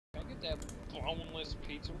that boneless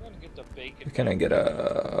pizza. We're gonna get the bacon. Can I get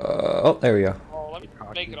a... Oh, there we go. Oh, let me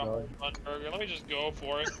make it a whole bun burger. Let me just go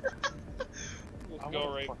for it. Let's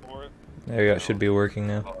go right for it. There you go. It should be working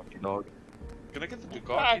now. Dog. Can I get the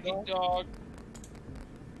Bukkake dog.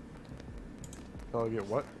 Oh, get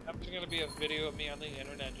what? There's gonna be a video of me on the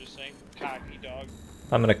internet just saying bukkake dog.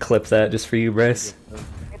 I'm gonna clip that just for you, Bryce.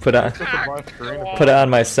 Put it Put on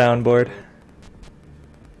my soundboard.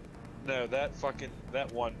 No, that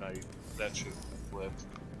one night, that shit flipped.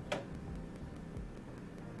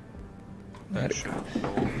 I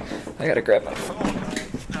gotta grab my phone.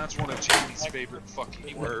 That's one of Jamie's favorite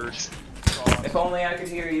fucking words. If only I could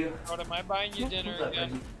hear you. What, am I buying you dinner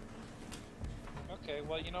again? Okay,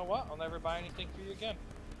 well, you know what? I'll never buy anything for you again.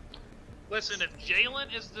 Listen, if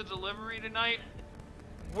Jalen is the delivery tonight,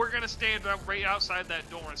 we're gonna stand up right outside that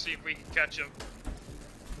door and see if we can catch him.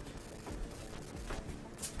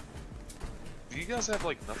 Do you guys have,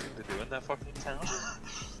 like, nothing to do in that fucking town?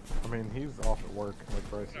 I mean, he's off at work, like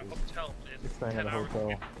Bryce is. Hotel, He's staying at a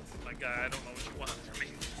hotel. My guy, I don't know what you want from me.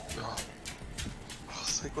 I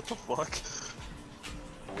was like, what the fuck?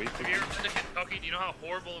 Wait, Have you ever been to Kentucky? Do you know how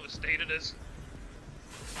horrible of a state it is?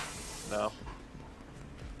 No.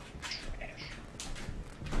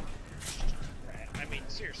 I mean,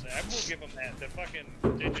 seriously, I will give them that. The fucking,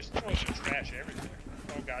 they just throw some trash everywhere.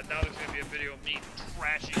 Oh god, now there's gonna be a video of me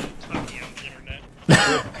trashing Kentucky on the internet.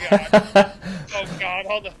 Oh god,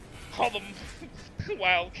 all the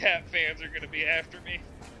Wildcat fans are gonna be after me.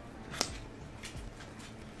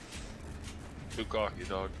 Bukkake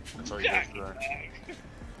dog. That's all you guys are.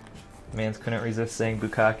 Mans couldn't resist saying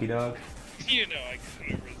bukkake dog. You know I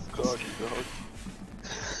couldn't resist. Bukkake dog.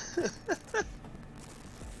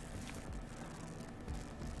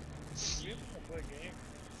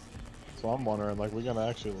 So I'm wondering, like, we're gonna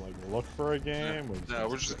actually like look for a game? No,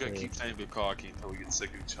 we're just gonna keep saying bukkake until we get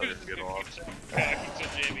sick of each other and get off. Until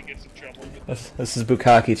Jamie gets in trouble with This is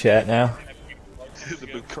bukkake chat now. The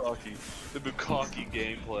bukkake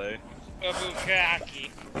gameplay. a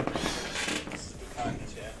bukkake.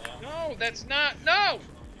 No, that's not. No.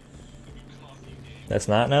 That's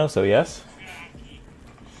not no, so yes?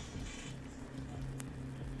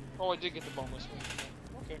 Oh, I did get the boneless one.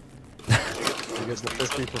 Okay. You get the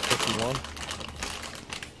 50 for 51?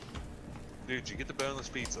 Dude, you get the boneless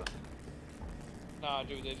pizza. Nah,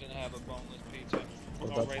 dude, they didn't have a boneless pizza.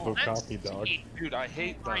 What about the bukkake dog? Dude, I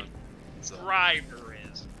hate My pizza. driver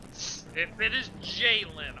is. If it is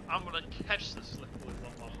Jalen, I'm gonna catch this liquid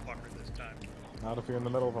motherfucker this time. Not if you're in the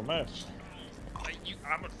middle of a match.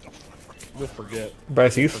 I'm gonna. You'll forget.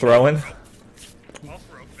 Bryce, are you throwing? I'll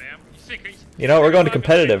throw, fam. You know, we're going to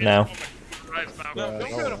competitive now. No,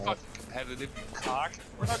 don't go to fucking competitive, you cock.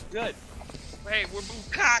 We're not good. Hey, we're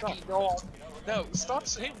bukkake, dog. No, stop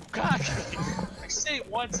saying bukkake. I say it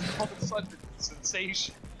once and all of a sudden it's a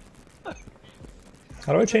sensation.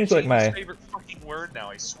 How do I change like my... favorite fucking word now,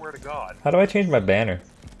 I swear to God. How do I change my banner?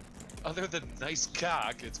 Other than nice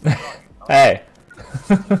cock, it's bukkake. Hey!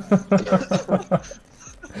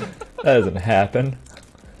 That doesn't happen.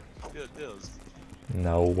 Yeah, it does.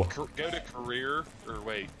 No. Go to career, or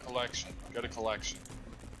wait, collection. Go to collection.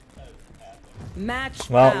 Match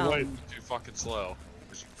Well, found. Too fucking slow,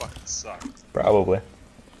 because you fucking suck. Probably.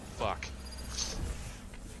 Fuck.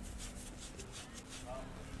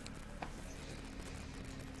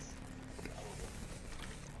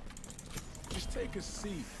 Just take a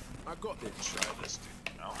seat. I got this. Try this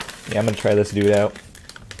dude now. Yeah, I'm gonna try this dude out.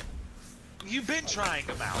 You've been trying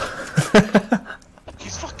him out.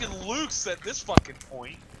 He's fucking loose at this fucking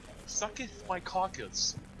point. Sucketh my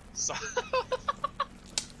caucus.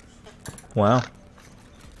 Wow.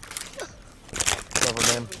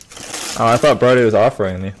 Cover name. Oh, I thought Brody was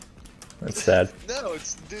offering me. That's sad. No,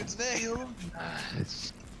 it's the dude's name.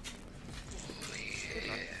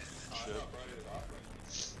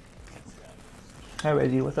 Hi,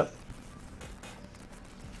 Reggie, what's up?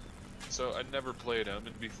 So, I never played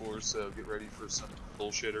Omen before, so get ready for some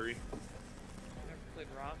bullshittery. You never played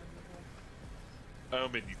ramen before?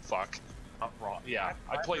 Omen, you fuck. Not ramen. Yeah,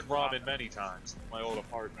 I played ramen many times. My old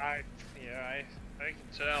apartment. I can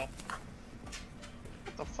tell.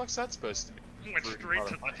 What the fuck's that supposed to be? Went straight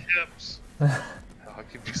to the hips. I'll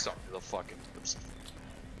give you something to the fucking hips.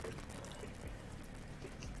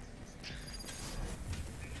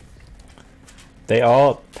 They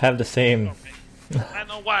all have the same... I don't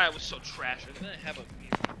know why I was so trash. I didn't have a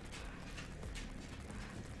beef.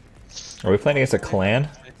 Are we playing against a clan?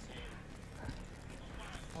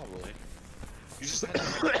 Probably. You just had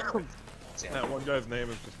to... That one guy's name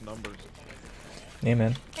is just numbers.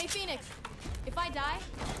 Amen. Hey Phoenix, if I die,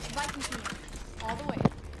 Viking team, all the way.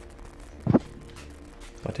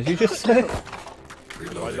 What did you just say?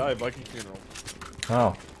 I died Viking funeral.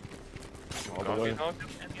 Oh. All the way.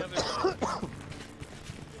 Any other...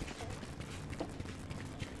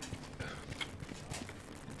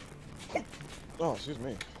 Oh, excuse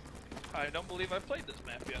me. I don't believe I've played this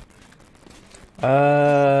map yet.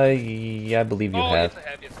 Yeah, I believe you have. Yes, I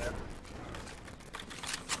have. Yes, I have.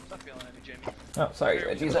 Stop yelling at me, Jamie. Oh, sorry,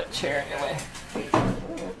 you use that chair in your way.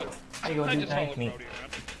 There you go, I dude. just Thank followed me. Brody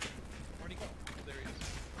around. Where'd he go? There he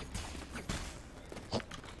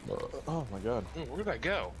is. Oh my god. Ooh, where did I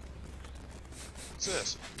go? What's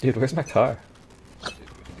this? Dude, where's my car?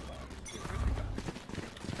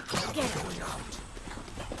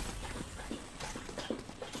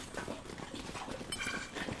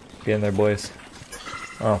 Get in there, boys.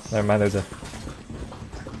 Oh, never mind. There's a.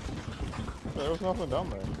 There was nothing down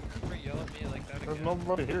there. Never yell at me like that There's again.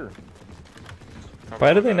 nobody here.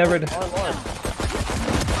 Why do they never? My life.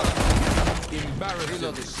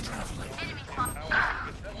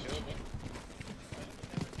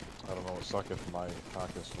 I don't know what suck if my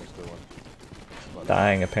caucus was doing. But,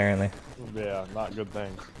 Dying, apparently. yeah, not good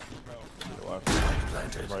things. To your left.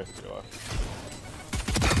 Right to your left.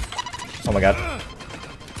 Oh my god.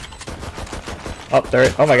 Oh,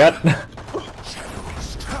 there. Oh my god.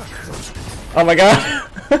 Oh my god.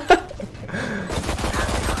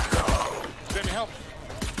 Jamie, help!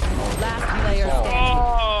 Last player standing.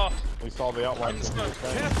 Oh! We saw the outline of the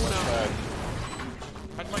thing.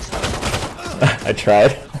 How'd my side? I tried.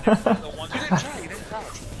 The one You didn't try, you didn't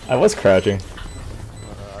crouch. I was crouching.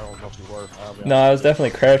 I don't know if you were. I'll be No, I was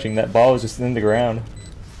definitely crouching. That ball was just in the ground.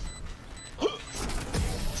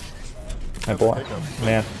 My boy.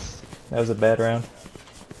 Man, that was a bad round.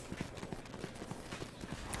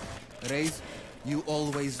 Raze, you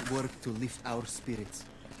always work to lift our spirits.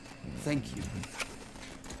 Thank you.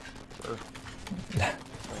 Sure.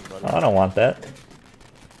 I don't want that.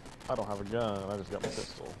 I don't have a gun. I just got my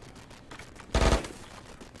pistol.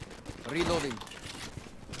 Reloading.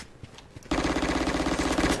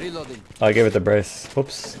 Reloading. Oh, I gave it to Bryce.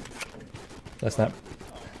 Whoops. That's not.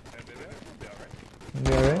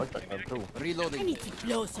 You I alright? like that gun too. I Reloading. need to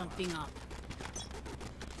blow something up.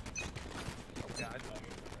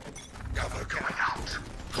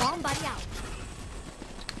 Bomb buddy out.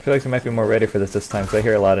 I feel like they might be more ready for this time because I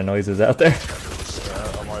hear a lot of noises out there.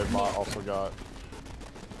 Yeah, my bot also got.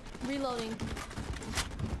 Reloading.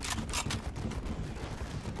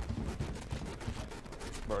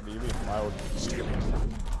 Bro, do you mean loud?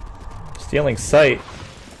 Stealing sight.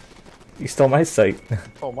 You stole my sight.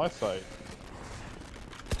 Oh, my site.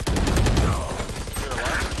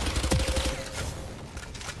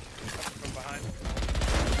 from behind.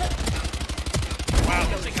 Wow,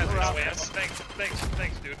 this thing has no ammo.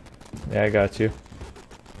 Thanks, dude. Yeah, I got you.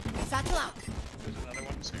 Satchel out. There's another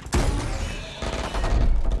one.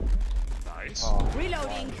 Nice. Oh,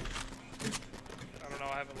 Reloading. I don't know,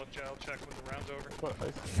 I haven't looked yet. I'll check when the round's over.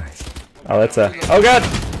 what? Nice. Oh, that's a. Oh god!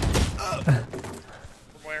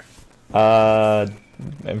 From where?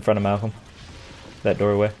 In front of Malcolm. That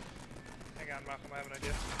doorway. Hang on, Malcolm, I have an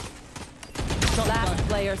idea. Last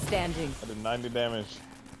player standing. I did 90 damage.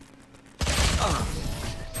 I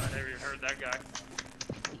never even heard that guy.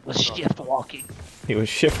 He was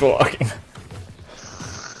shift walking.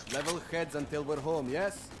 Level heads until we're home,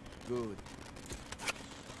 yes? Good.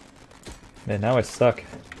 Man, now I suck.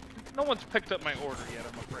 No one's picked up my order yet,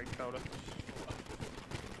 I'm afraid, Coda.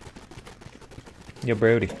 Yo,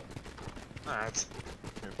 Brody. Alright. It's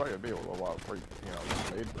probably gonna be a little while before you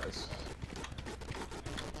know, made price.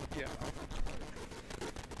 Yeah.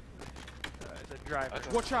 As a driver.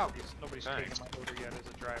 Watch out! Nobody's Thanks. taken my order yet as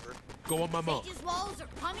a driver. Go on my mark. Sage's walls are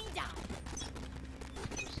coming down.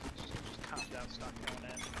 Just calm down, stop going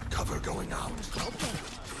in. Cover going out.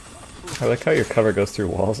 I like how your cover goes through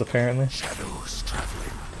walls, apparently. Shadows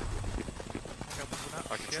traveling.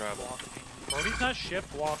 I can travel. Brody's not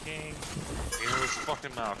shift walking. Neither was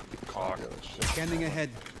fucking Malcolm, you cock. Yeah, that shit. Scanning ahead.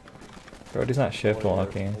 Brody's not shift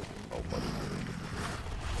walking. Oh, buddy.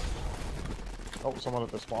 Oh, someone at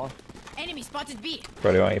the spawn. Enemy spotted B.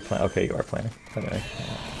 Brody, why are you playing? Okay, you are planning. Okay.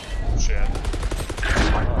 Shit.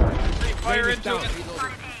 Fire into it.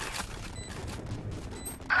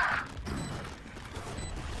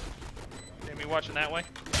 Jamie watching that way?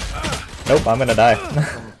 Nope, I'm gonna die.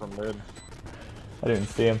 Coming from mid. I didn't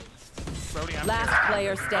see him. Brody, I'm Last here.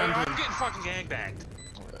 player I'm standing. getting fucking gangbanged.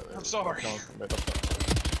 I'm sorry. Coming from mid.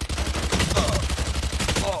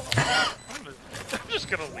 I'm just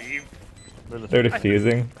gonna leave. They're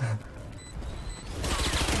defusing.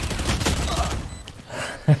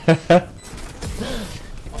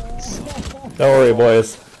 Don't worry,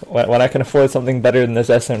 boys. When I can afford something better than this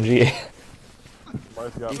SMG.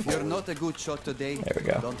 Bryce got If you're not a good shot today, There we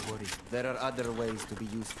go. don't worry. There are other ways to be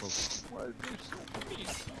useful.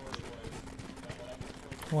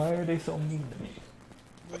 Why are they so mean to me?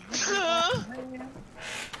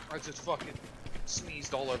 I just fucking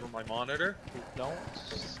sneezed all over my monitor. Don't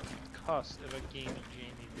cuss in a Gaming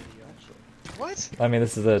Jamie video. What? I mean,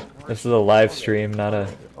 this is a live stream, not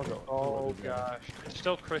a Oh gosh. It's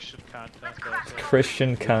still Christian content though. So.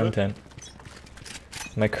 Christian content.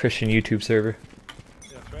 My Christian YouTube server.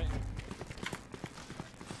 Yeah, that's right.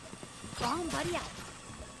 Bomb buddy out.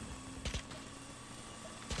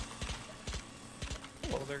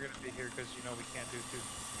 Well, they're gonna be here because you know we can't do two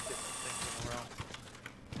different things in a row.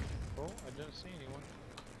 Oh, I didn't see anyone.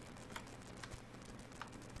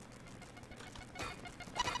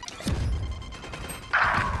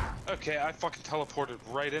 Okay, I fucking teleported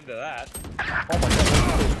right into that. Oh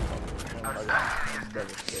my god.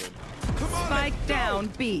 Devastated. Spike down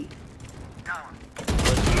B.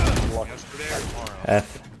 Yesterday or tomorrow?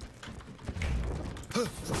 F.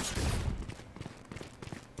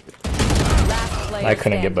 Last player I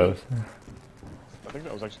couldn't get standing. both. I think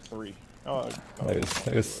that was actually 3. Oh, no,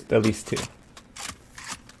 It was at least 2.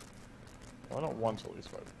 I know one's at least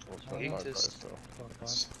 5. Well, it's 5 Eight price, is- so.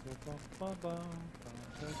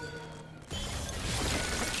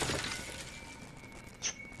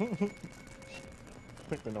 I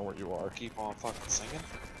think they know where you are. Keep on fucking singing.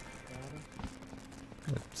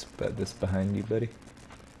 Let's put this behind you, buddy.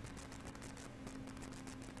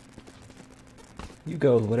 You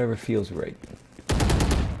go whatever feels right.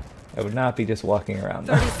 I would not be just walking around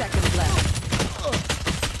 30 there. seconds left.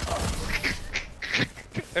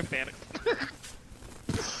 I panicked.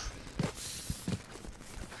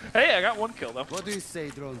 Hey, I got one kill though. What do you say,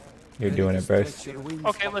 Droll? You're Ready doing to it, Bryce. stretch your wings?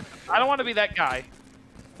 Okay, listen. I don't want to be that guy,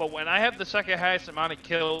 but when I have the second highest amount of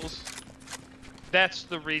kills, that's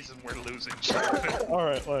the reason we're losing.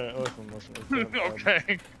 Alright, listen. It's been a bad,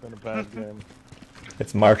 Okay. been a bad game.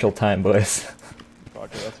 It's Marshall time, boys.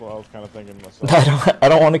 Fuck it, that's what I was kind of thinking myself. I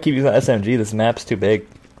don't want to keep using SMG. This map's too big.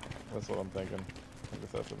 That's what I'm thinking. I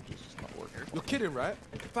think this SMG's just not working. You're kidding, right?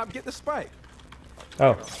 If I get the spike.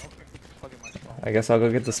 Oh, Plug in my phone. I guess I'll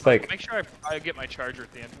go get the spike. Make sure I get my charger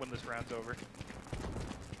at the end when this round's over.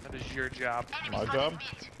 That is your job. My job?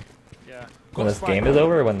 Yeah, When this game is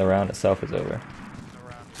over or when the round itself is over? the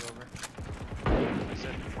round is over. I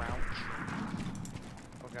said round.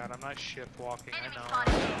 Oh god, I'm not shift walking. I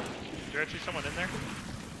know. Is there actually someone in there?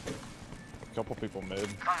 A couple people mid.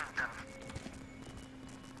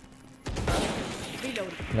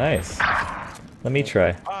 Nice. Let me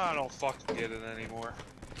try. I don't fucking get it anymore.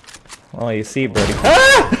 Well, you see, Brody.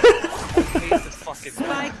 I hate this fucking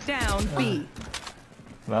Spike down B.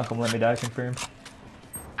 Malcolm, let me die confirm.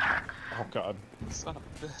 Oh god. son of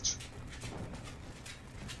a bitch.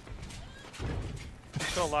 I'm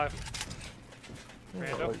still alive.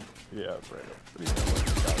 Rando? Like, yeah, it's random. But he's got, like,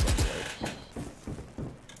 guys on the way.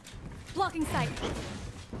 Blocking sight.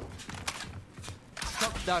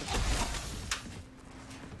 Shock dart.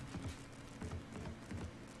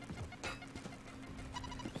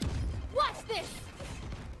 Watch this.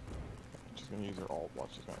 She's gonna use her ult. Watch,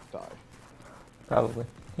 she's gonna die. Probably.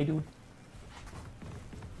 Hey, dude.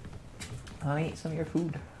 I'll eat some of your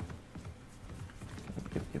food.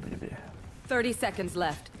 30 seconds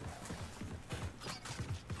left.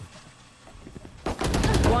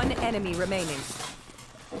 One enemy remaining.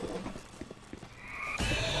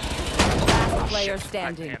 Last player I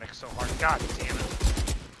standing. panicked so hard. God damn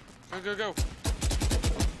it. Go, go, go.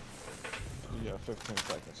 You got 15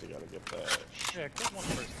 seconds, you gotta get that. Yeah, kill one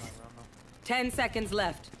person around though. 10 seconds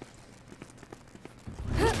left.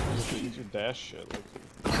 Use your dash shit.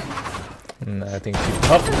 Like, I think she.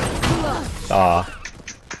 Oh! Aw.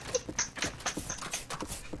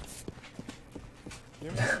 you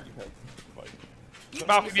know, you have, like,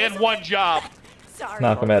 Malcolm, you had one job. Sorry.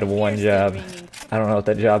 Malcolm had one Ears job. been ringing. I don't know what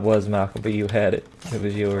that job was, Malcolm, but you had it. It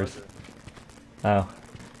was yours. Oh.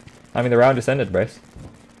 I mean, the round just ended, Bryce.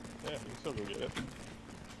 yeah, you can still go get it.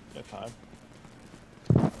 Get time.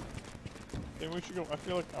 Yeah, we should go. I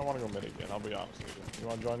feel like I want to go mid again. I'll be honest with you. You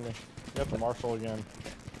want to join me? You got the Marshall again.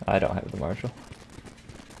 I don't have the Marshall.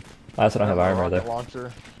 I also don't have armor, Rocket though.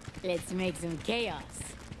 launcher. Let's make some chaos.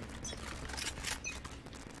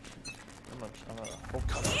 I'm gonna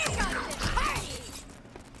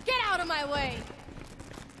Get out of my way.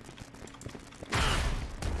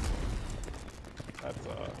 That's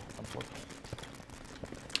unfortunate.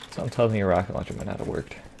 Someone tells me your rocket launcher might not have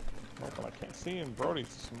worked. But I can't see in Brody's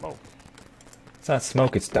smoke. It's not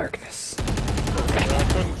smoke, it's darkness. I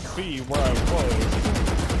couldn't see where I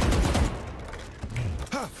was.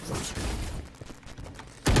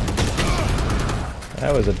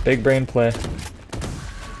 That was a big brain play.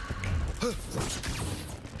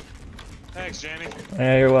 Thanks, Janny.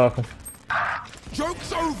 Yeah, you're welcome.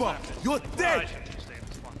 Joke's over! You're dead!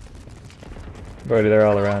 Brody, they're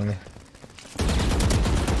all around me.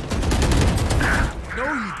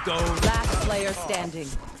 No, you don't. Last player standing.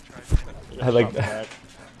 I like Shot that. back.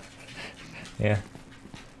 Yeah.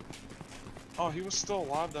 Oh, he was still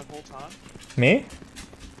alive that whole time? Me?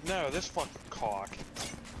 No, this fucking cock.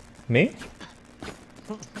 Me?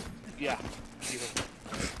 Yeah. Even.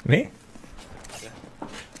 Me? Yeah.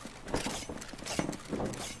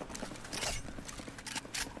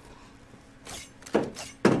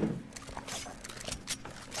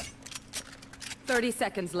 30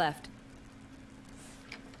 seconds left.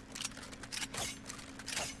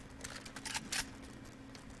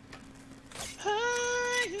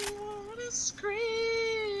 I wanna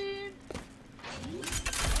scream.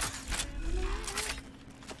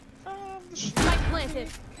 Spike planted.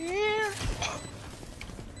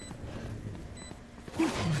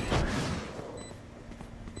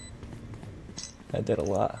 I did a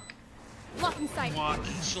lot. Blocking sight. Walking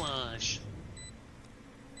slush.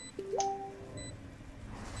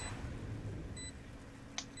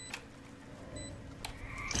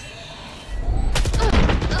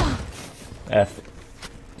 F.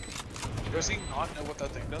 Does he not know what that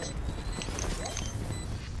thing does?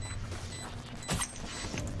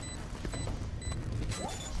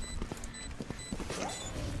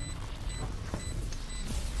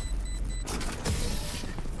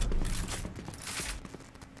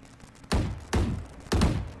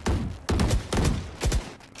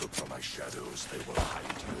 Look for my shadows, they will hide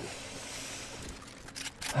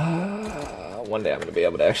you. One day I'm gonna be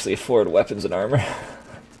able to actually afford weapons and armor.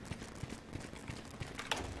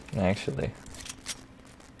 Actually.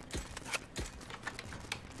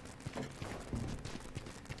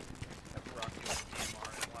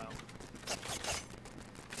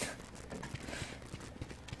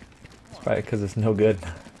 It's probably because it's no good.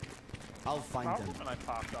 I'll find them. When I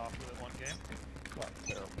popped off with it one game. Not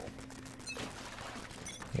terrible.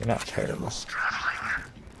 You're not terrible.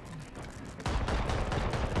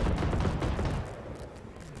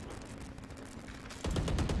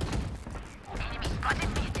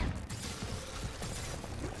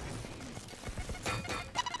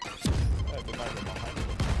 Yeah, they might be behind me.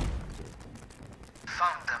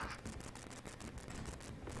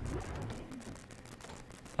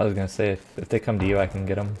 I was gonna say, if they come to you, I can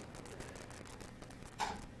get them.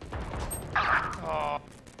 Oh,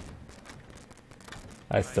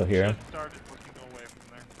 I still hear him. started looking away from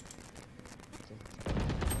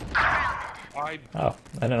there. I Oh,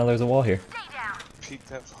 I didn't know there was a wall here. peeked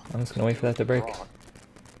that fucking I'm just gonna wait for that to break. rock.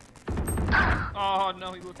 Oh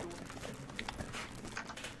no, he looked away.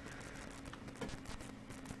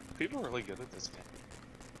 People are really good at this game.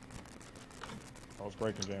 I was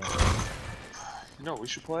breaking James. You know what we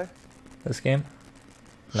should play? This game?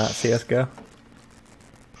 Not CSGO? I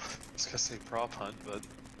was gonna say prop hunt, but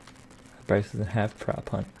Bryce doesn't have prop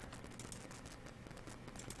hunt.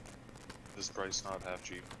 this price not half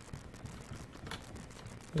cheap.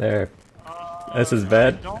 There. This is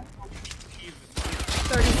bad. Don't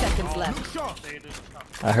 30 seconds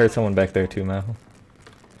left. I heard someone back there too, Mal.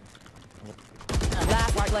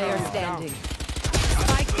 Last player standing.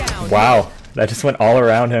 Spike down. Wow, that just went all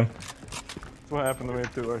around him. That's what happened to me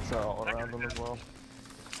too. I shot all around them as well.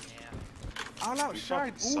 I'll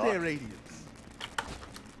outshine all suck. their radiance.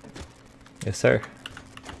 Yes, sir.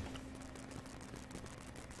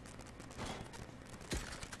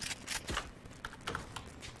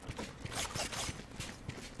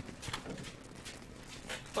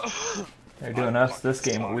 They're doing us this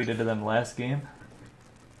game what we did to them last game.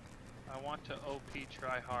 I want to OP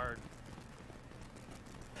try hard.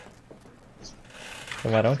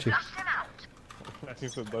 Then why don't you? He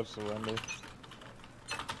said Dutch surrender.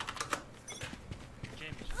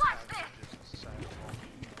 Jamie's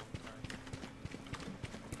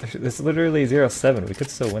just It's literally 0-7. We could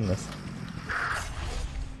still win this.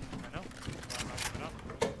 I know.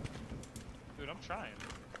 Dude, I'm trying.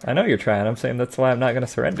 I know you're trying. I'm saying that's why I'm not gonna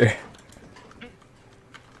surrender.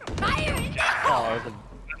 Oh,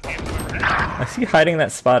 I see you hiding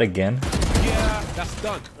that spot again. Yeah, that's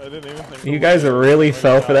done. I didn't even think. You guys really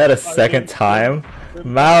fell for that a second time?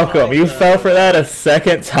 Malcolm, you fell for that a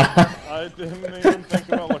second time. I didn't even think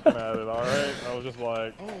about looking at it. All right, I was just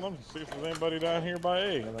like, oh, let me see if there's anybody down here by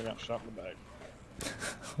A, and I got shot in the back.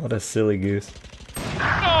 What a silly goose. No,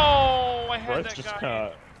 I had Bryce that just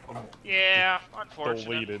guy. got Yeah, unfortunate.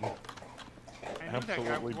 deleted. I knew that guy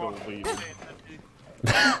Absolutely walked deleted. away.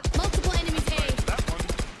 Multiple enemies A. That one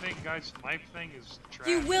thing guys' knife thing is trash.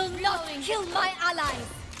 You will not kill my allies.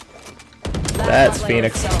 That's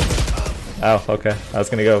Phoenix. Oh, okay. I was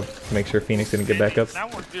gonna go make sure Phoenix didn't get back up. Now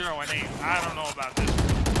we're 0-8. I don't know about this.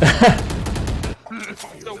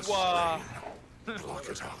 So, Block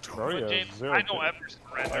it out. Brody James, has 0 I know kills. Ever's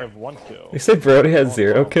I right have 1 kill. You said Brody had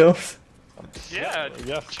 0 kills? Yeah.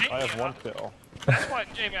 Yes, Jamie, I have 1 kill. That's why,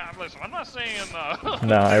 Jamie, listen, I'm not saying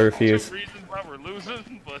No, I refuse. two reasons why we're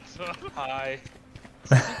losing, but hi.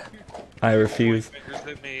 I refuse. Fingers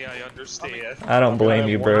at me, I understand. I don't blame I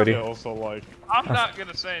you, have 1 Brody. kill, so like, I'm not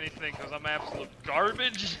gonna say anything because I'm absolute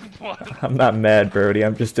garbage. But I'm not mad, Brody.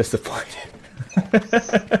 I'm just disappointed.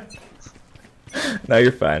 No,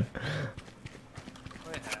 you're fine.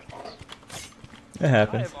 It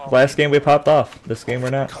happens. Last game we popped off. This game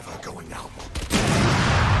we're not. Cover going out.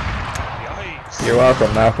 Yikes. You're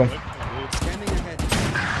welcome, Malcolm. Scanning ahead.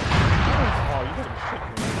 oh, you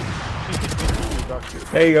gotta be shitting me.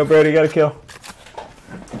 There you go, Brody. You got a kill.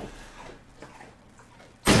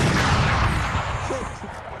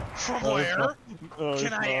 From where?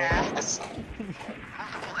 Can I ask?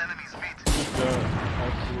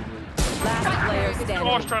 Last player I was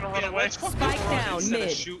standing. trying to run away. Spike down Instead of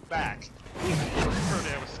mid. shoot back. Brody,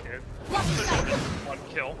 I was scared. 1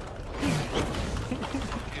 kill.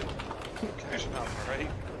 Cashing out, right?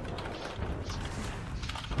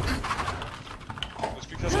 Just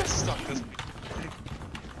because I'm stuck doesn't mean.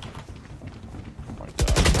 Oh my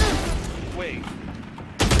god. Wait.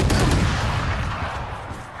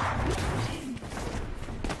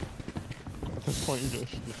 At this point, you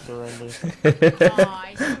just surrender. Surrounded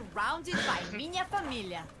by minha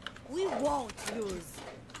família. We won't lose.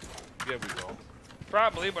 Yeah, we will.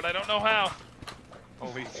 Probably, but I don't know how.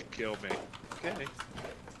 Only if you kill me. Okay. Has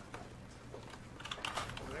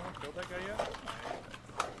anyone killed that guy yet?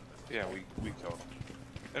 Yeah, we killed him.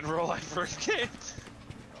 In real life first game.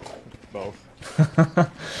 Both.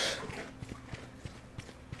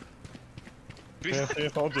 Yeah, see, I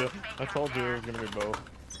told you. I told you it was gonna be both.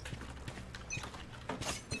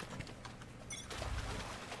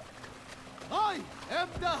 I am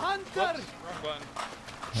the hunter. Wrong button.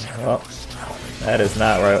 Well, that is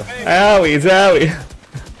not right. Owie, zowie.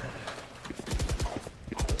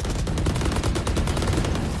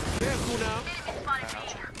 Careful now.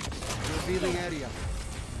 Revealing area.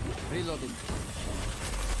 Reloading.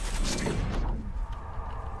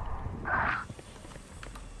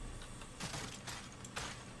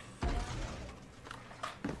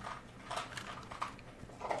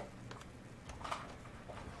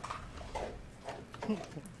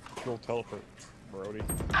 Go teleport, Brody.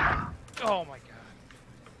 Oh my god.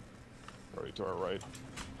 Brody to our right.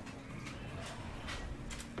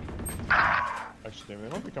 Actually, they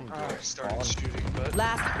might be coming to I our started spawn. shooting, but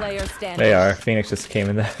Last player standing. They are. Phoenix just came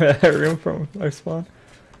in that room from our spawn.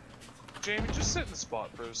 Jamie, just sit in the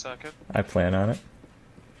spot for a second. I plan on it.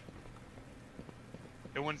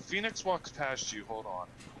 And when Phoenix walks past you, hold on.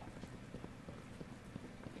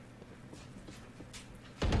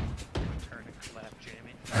 Turning left,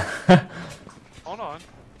 Jamie. Hold on.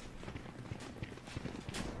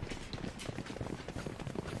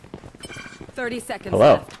 30 seconds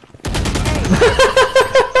Hello. left.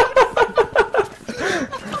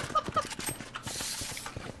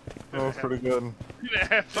 That was pretty good. You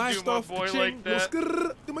didn't have to do my boy like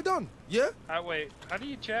that. Am I done? Yeah? Wait, how do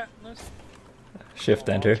you chat in this? Shift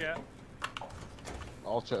Oh, enter. chat.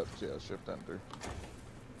 All chat, yeah, shift enter.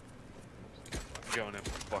 I'm going in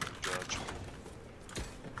for fucking judge.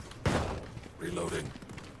 Reloading.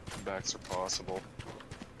 Backs are possible.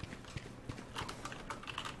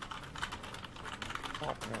 Oh,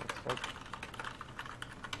 no, fuck.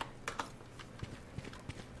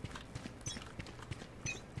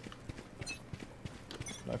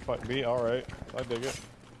 I fight B, alright. I dig it.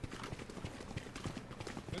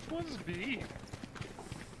 Which one's B?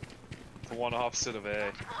 The one opposite of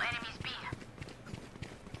A.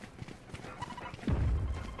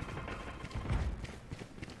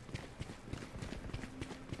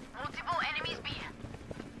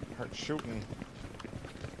 Hurt shooting.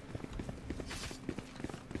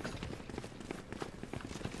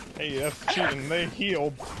 Hey, that's cheating. They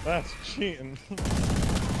healed. That's cheating. Healer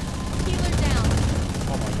down.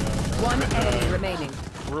 Oh my god. One enemy remaining.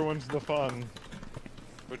 Ruins the fun.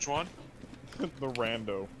 Which one? The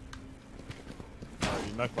rando.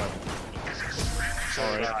 Alright, knife fight.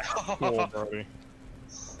 Alright. Cool, Brody.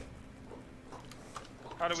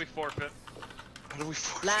 How do we forfeit? How do we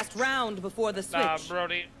Last round before the switch. Nah,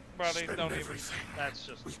 Brody, Spend don't even. everything. That's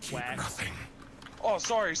just We keep whack. nothing. Oh,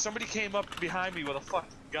 sorry. Somebody came up behind me with a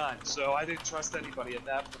fucking gun, so I didn't trust anybody at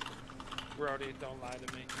that point. Brody, don't lie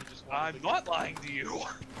to me. You just wanted I'm to not lying to you.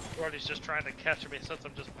 Brody's just trying to catch me since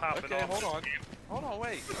I'm just popping Okay, off. hold on. Hold on,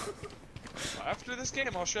 wait. After this game,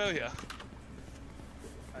 I'll show you.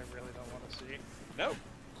 I really don't want to see. Nope.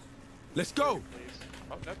 Let's go. Please.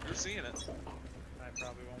 Oh, nope, you're seeing it. I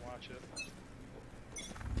probably won't watch it.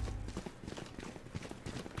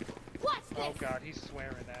 What's this? Oh god, he's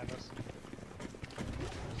swearing at us.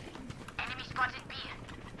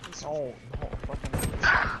 Oh, no, fucking.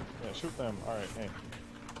 Yeah, shoot them. Alright, hey.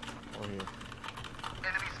 Over here.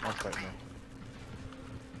 Don't fight me.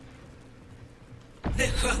 The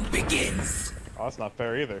hunt begins. Oh, that's not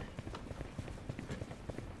fair either.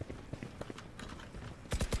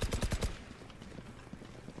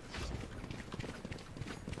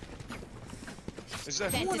 Is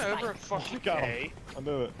that Fence one is over fine. at fucking Got him. K? I'll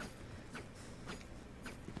do it.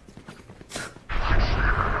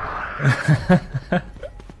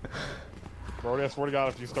 Brody, I swear to God,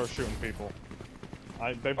 if you start shooting people,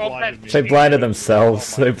 they blinded me. They blinded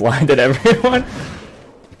themselves. Oh my- They blinded everyone.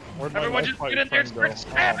 Where'd my Everyone knife just fight get in there friend and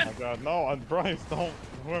start go? Oh spamming! my God, no, Bryce, don't.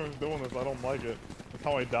 Whoever's doing this, I don't like it. That's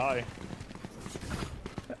how I die.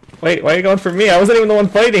 Wait, why are you going for me? I wasn't even the one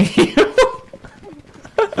fighting you.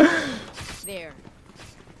 There.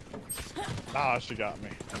 Ah, she got me.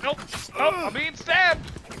 Nope! Nope, I'm being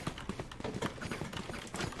stabbed!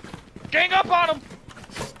 Gang up on him!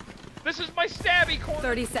 This is my stabby corner!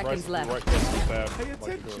 30 Bryce, seconds you're left. right close to the stab. Pay Like,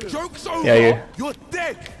 attention. good. Joke's over. Yeah, you- You're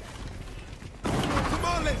dead. Come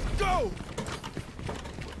on, let's go.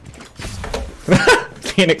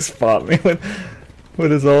 Phoenix fought me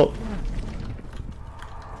with his ult.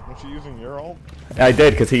 Weren't you using your ult? I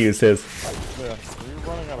did, because he used his. Yeah, you're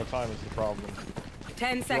running out of time is the problem.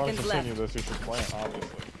 10 If you want to seconds continue left. this, you should plant, obviously.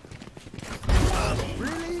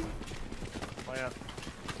 Really? Plant.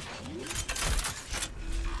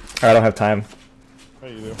 I don't have time.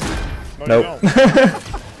 Hey, you do. No, Nope. you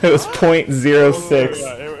don't. It was .06.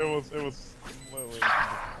 Yeah, it was literally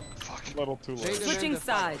a little too late. Switching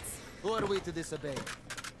sides. Who are we to disobey?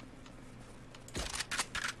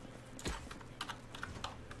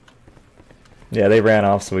 Yeah, they ran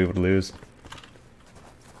off so we would lose.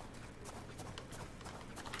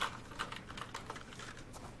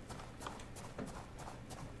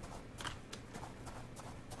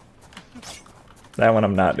 That one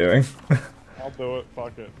I'm not doing. I'll do it,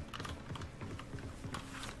 fuck it.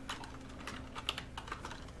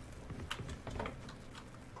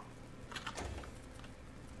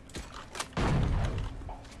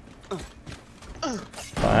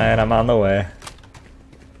 Fine, I'm on the way.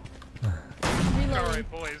 Alright,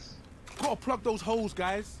 boys. Gotta plug those holes,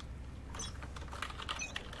 guys.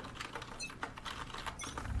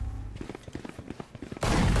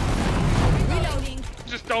 Reloading.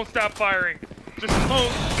 Just don't stop firing. Just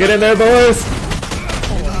move. Get in there, boys!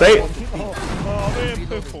 They... Oh, they had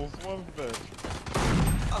pistols. One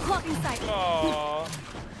bitch. Blocking sight. Aww.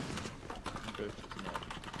 Bitch.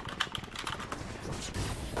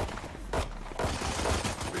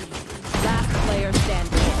 Last player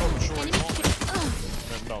standing.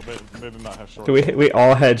 No, they did not have short. We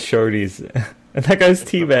all had shorties. And that guy's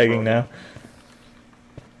teabagging now.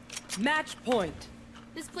 Match point.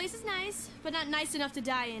 This place is nice, but not nice enough to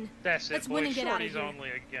die in. That's it, Let's win boys. and get out of Shorties here. only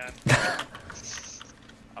again.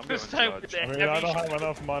 I'm This going time with judge. the I mean, I heavy don't have shot.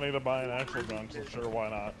 enough money to buy an actual gun, so sure, why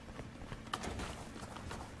not?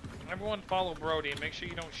 Everyone follow Brody and make sure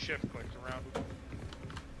you don't shift click around.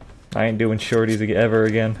 I ain't doing shorties ever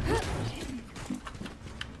again.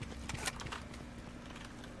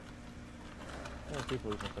 Well,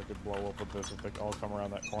 people think they could blow up with this if they all come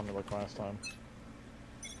around that corner like last time.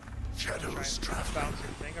 Shadows Try and traveling. bounce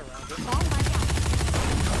your thing around it.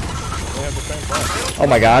 They have the same problem. Oh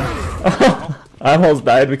my god. I almost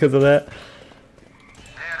died because of that.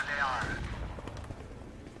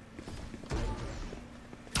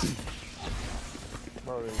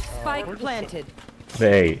 Brody, Spike we're just- planted.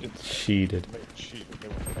 They cheated. They cheated. They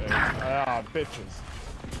went to A. Ah, bitches.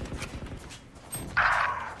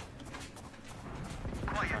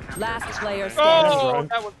 Last player standing. Oh, right.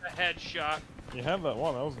 that was a headshot. You had that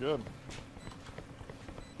one. That was good.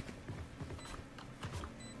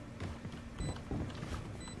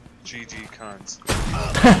 GG cunts.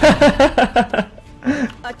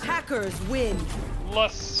 Attackers win.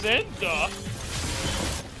 Lucinda?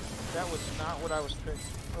 That was not what I was picking.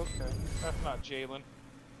 Okay, that's not Jalen.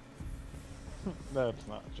 That's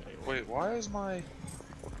not Jay. Wait, why is my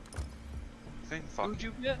thing fucked? Who'd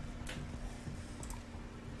you get?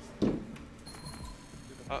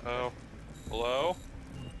 Uh-oh. Hello?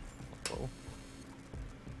 Oh.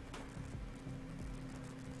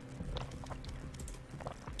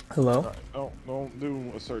 Hello? Alright. Oh, Don't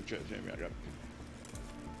do a search yet, Jamie. I got it.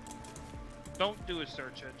 Don't do a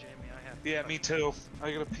search at Jamie. I have. Yeah, me too.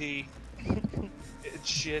 I gotta pee. It's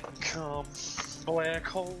shit come. Black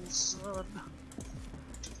hole sun.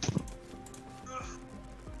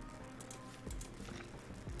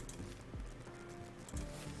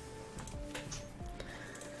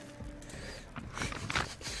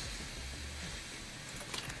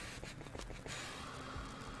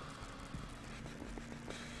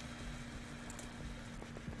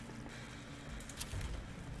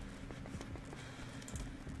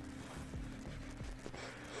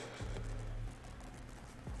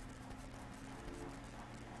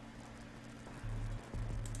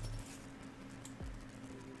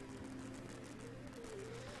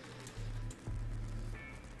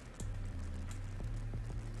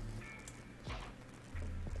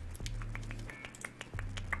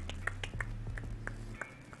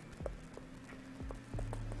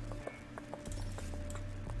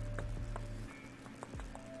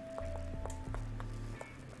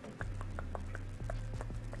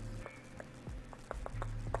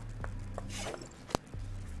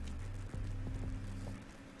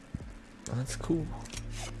 That's cool.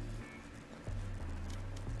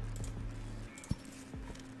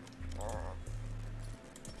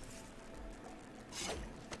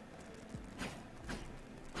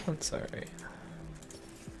 That's alright.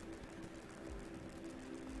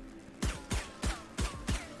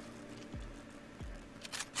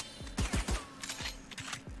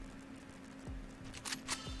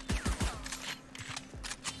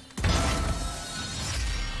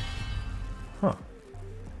 Huh.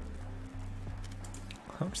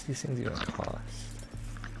 How much do these things even cost?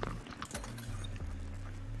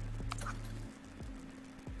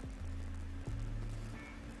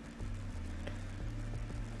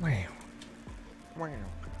 Wow. Wow.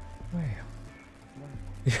 Wow.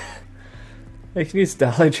 I can use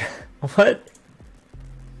Dollar Tree. What?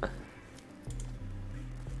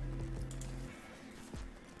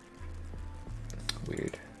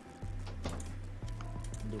 Weird.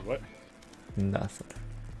 Do what? Nothing.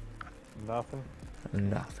 Nothing.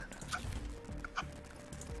 Nothing.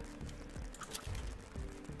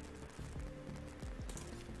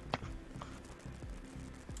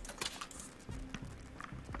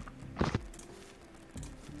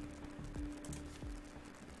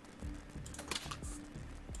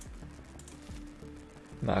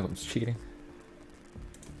 Malcolm's cheating.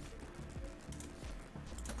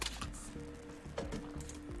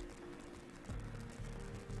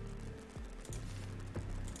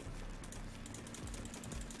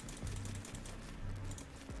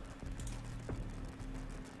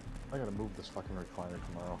 I gotta move this fucking recliner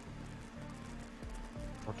tomorrow.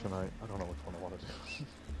 Or tonight. I don't know which one I want to do.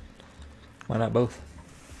 Why not both?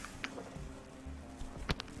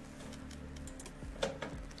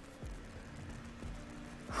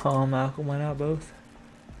 Oh, Malcolm, why not both?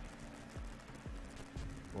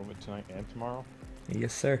 Move it tonight and tomorrow?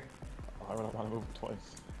 Yes, sir. Why would I want to move it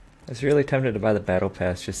twice? I was really tempted to buy the battle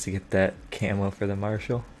pass just to get that camo for the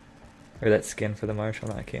Marshal. Or that skin for the Marshal,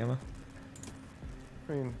 not camo.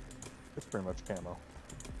 I mean, it's pretty much camo.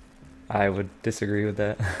 I would disagree with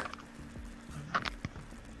that.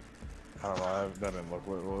 I don't know, that didn't look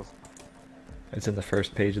what it was. It's in the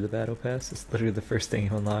first page of the battle pass. It's literally the first thing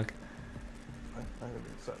you unlock. I haven't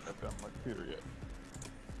even set that down on my computer yet.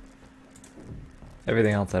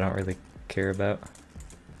 Everything else I don't really care about.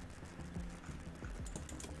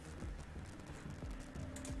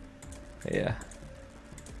 Yeah.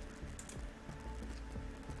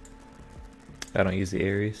 I don't use the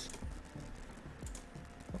Ares.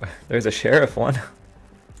 There's a sheriff one.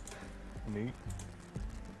 Neat.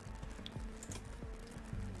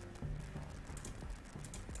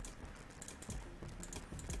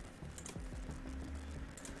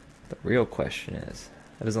 The real question is,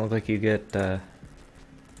 it doesn't look like you get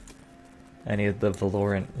any of the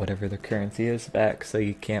Valorant, whatever the currency is, back, so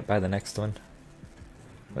you can't buy the next one.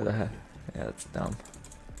 Where the heck? Yeah, that's dumb.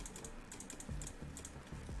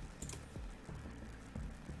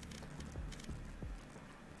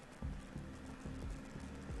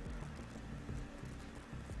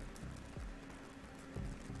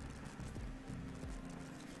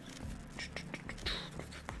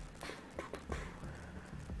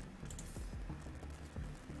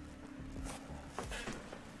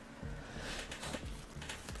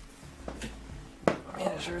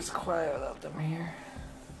 Man, it sure is quiet without them here.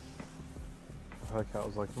 I like how I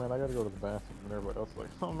was like, man, I gotta go to the bathroom, and everybody else was like,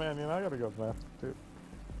 oh man, you know, I gotta go to the bathroom too.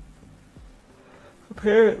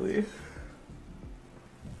 Apparently.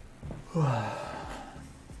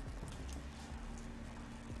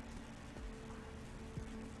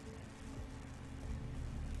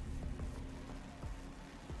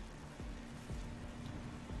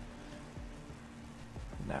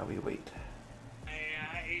 we wait.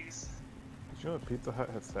 Nice. Did you know that Pizza Hut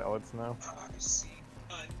has salads now?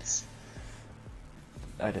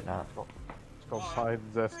 I did not. It's called Side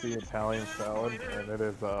Zesty Italian Salad, and it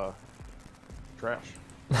is trash.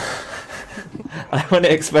 I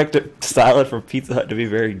wouldn't expect a salad from Pizza Hut to be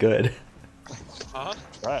very good. Huh?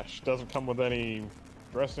 Trash. Doesn't come with any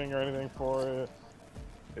dressing or anything for it.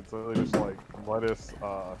 It's literally just like lettuce,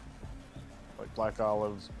 like black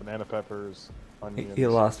olives, banana peppers, onions. You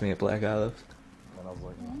lost me at Black Olives. And I was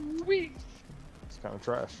like, it's kind of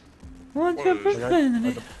trash.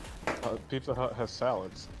 Pizza Hut has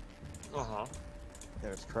salads, Uh-huh.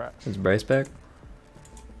 and it's trash. Is Bryce back?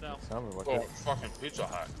 No. Sounded like Oh, it. fucking Pizza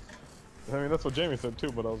Hut. I mean, that's what Jamie said too,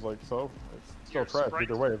 but I was like, so? It's still You're trash Sprite.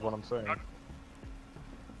 either way is what I'm saying.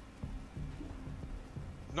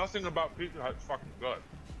 Nothing about Pizza Hut's fucking good.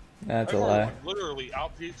 That's a Everyone lie. literally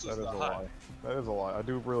out pizzas That is the a Hut. lie. That is a lie. I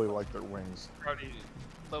do really like their wings. Proud of you.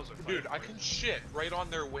 Those are Dude, fire I can shit right on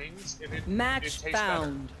their wings and it Match tastes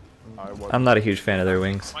found. I'm not a huge fan of their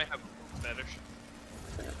wings. Might have a fetish.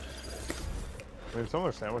 I mean, some of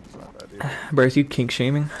their sandwiches aren't bad either. Bryce, you kink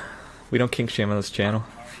shaming? We don't kink shame on this channel.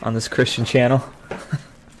 On this Christian channel.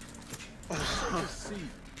 See,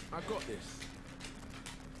 I got this.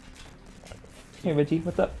 Hey Reggie,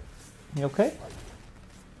 what's up? You okay? better.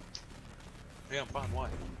 Yeah, I'm fine. Why?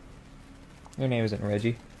 Your name isn't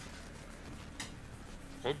Reggie.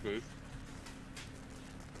 Could be.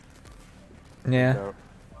 Yeah. So,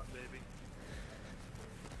 Baby.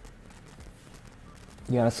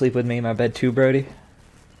 You wanna sleep with me in my bed too, Brody?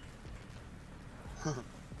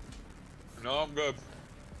 No, I'm good.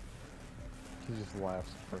 he just laughs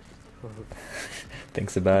first.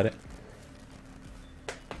 Thinks about it.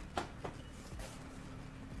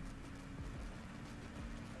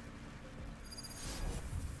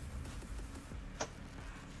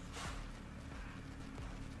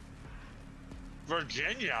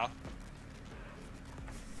 Virginia?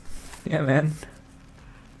 Yeah, man.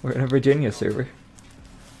 We're in a Virginia server.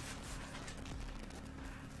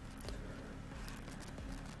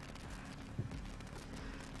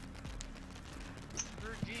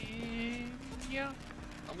 Virginia.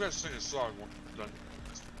 I'm gonna sing a song when I'm done.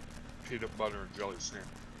 Peanut butter and jelly sandwich.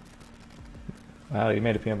 Wow, you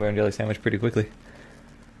made a peanut butter and jelly sandwich pretty quickly.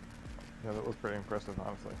 Yeah, that was pretty impressive,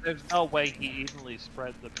 honestly. There's no way he evenly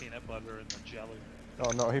spread the peanut butter and the jelly.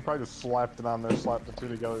 Oh no, he probably just slapped it on there, slapped the two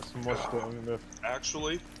together, smushed it into.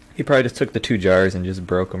 Actually, He probably just took the 2 jars and just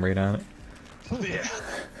broke them right on it. yeah.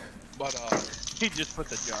 But He just put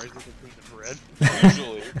the jars in between the bread.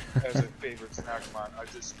 usually, as a favorite snack of mine, I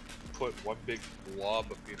just put one big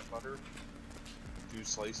blob of peanut butter, 2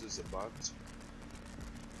 slices of buns,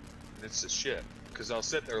 and it's just shit. Because I'll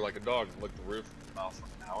sit there like a dog and lick the roof of my mouth for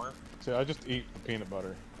an hour. See, I just eat the peanut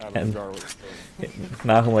butter out of And- the jar with it.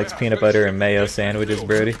 Malcolm likes peanut butter and mayo sandwiches,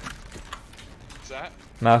 Brody. What's that?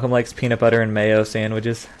 Malcolm likes peanut butter and mayo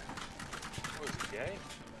sandwiches. Oh, is it gay?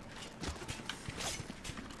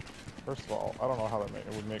 First of all, I don't know how that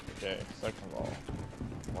it would make me gay. Second of all,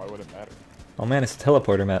 why would it matter? Oh man, it's a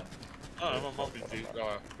teleporter map. Oh, I'm a muppy peanut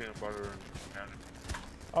butter and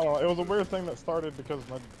I don't know, it was a weird thing that started because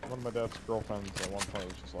one of my dad's girlfriends at one point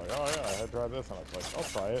was just like, oh yeah, I had tried this, and I was like, I'll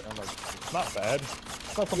try it. And I'm like, it's not bad.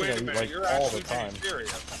 It's not something Wait I a eat minute, like you're all the actually time. being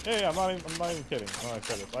serious. Yeah, I'm not even kidding when I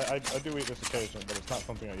said this. I do eat this occasionally, but it's not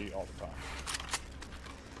something I eat all the time.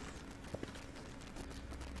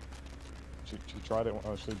 She tried it,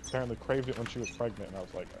 she apparently craved it when she was pregnant, and I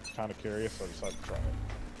was like, kind of curious, so I decided to try it.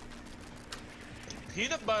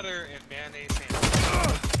 Peanut butter and mayonnaise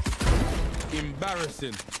sandwich.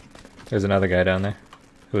 Embarrassing. There's another guy down there.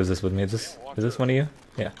 Who is this with me? Is this one of you?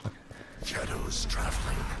 Yeah. Okay. Shadows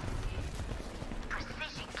traveling.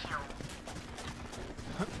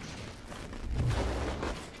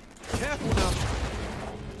 Careful now.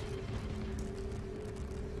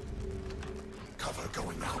 Cover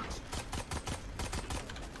going out.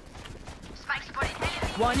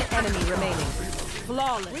 One enemy remaining.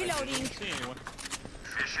 Flawless. Reloading.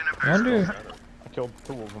 I wonder. I killed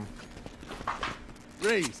 2 of them.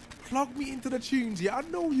 Raze, plug me into the tunes. Yeah, I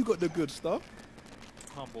know you got the good stuff.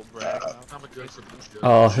 Humble brag. I'm a good for this good.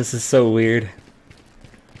 Oh, this is so weird.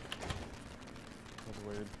 That's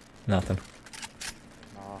weird. Nothing.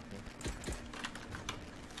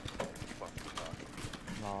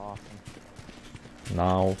 Nothing.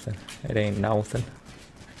 Nothing. It ain't nothing.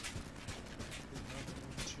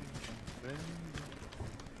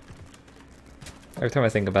 Every time I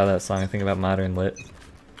think about that song, I think about Modern Lit.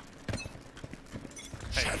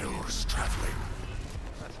 Shadows traveling.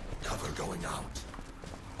 Cover going out.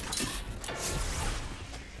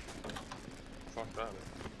 Fuck that.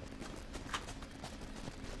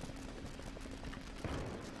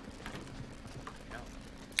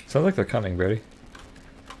 Sounds like they're coming, Brody.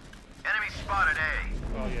 Enemy spotted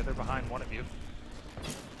A. Oh yeah, they're behind one of you.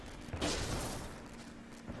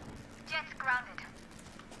 Jets grounded.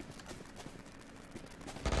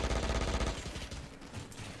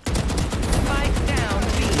 Spike down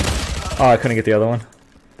B. Oh, I couldn't get the other one.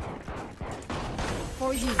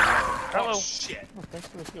 For you. Hello. Shit. Oh, thanks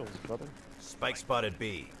for the heals, brother. Spike spotted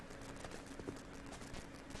B.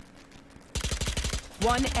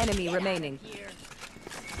 One enemy remaining.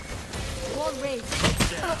 Wall raised.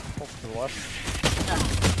 Oh, to the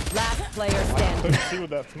left. Last player I standing. couldn't see with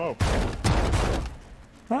that smoke.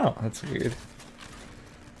 Oh, that's weird.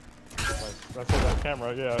 Like, that's with that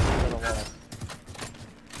camera, yeah, I don't wanna.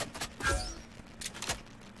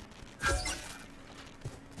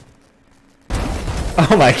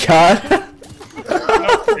 Oh my god!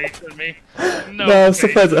 No faith in me. No, I'm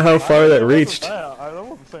surprised at how far that reached. I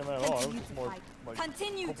wasn't saying that at all. I was just more like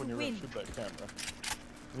Continue hoping to you were gonna win. shoot that camera.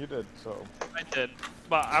 You did, so. I did,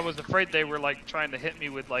 but I was afraid they were like trying to hit me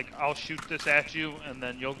with like, I'll shoot this at you, and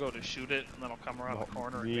then you'll go to shoot it, and then I'll come around the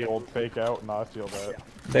corner. The old fake out, no, I feel that.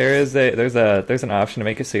 There's an option to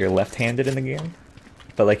make it so you're left-handed in the game,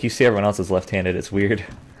 but like you see everyone else is left-handed. It's weird.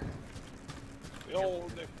 The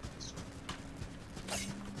old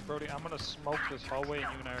Brody, I'm gonna smoke this hallway,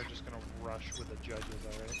 and you and I are just gonna rush with the judges,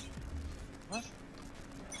 alright? What?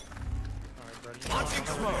 Alright, Brody. You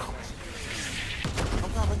know what?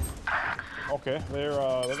 I'm coming. Okay, they're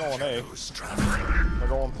going A. They're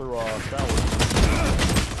going through showers.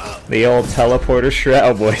 The old teleporter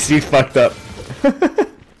shroud, boys. You fucked up.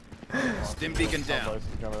 Stim beacon down. Bryce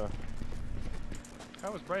is gonna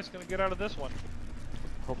How is Bryce gonna get out of this one?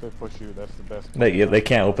 hope they push you. That's the best. They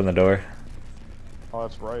can't open the door. Oh,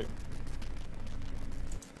 that's right.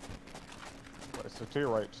 Right, so to your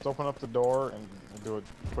right, just open up the door and do a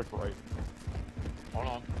quick right. Hold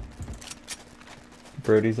on.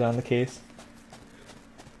 Brody's on the case.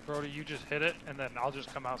 Brody, you just hit it, and then I'll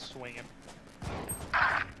just come out swinging.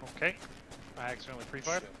 Okay. I accidentally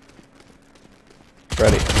pre-fired.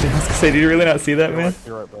 Brody. I was gonna say, did you really not see that, man?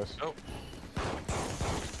 You're right, Bryce. Oh.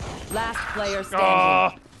 Last player standing.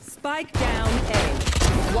 Ah! Spike down A.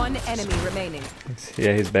 One enemy remaining.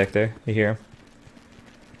 Yeah, he's back there. You hear him?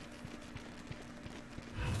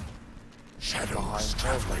 Shadows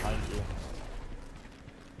traveling. Behind you.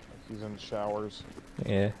 He's in showers.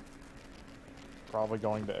 Yeah. Probably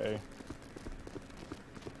going to A.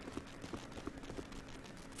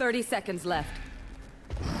 30 seconds left.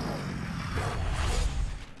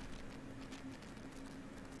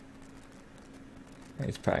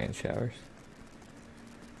 He's probably in showers.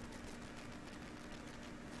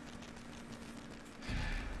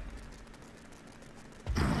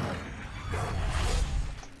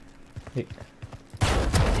 Hey.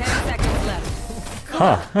 10 seconds left.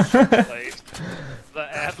 Huh. Plays. The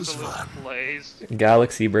absolute plays.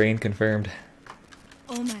 Galaxy brain confirmed.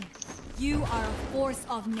 Omen, you are a force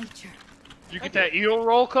of nature. You get that eel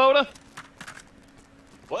roll, Coda?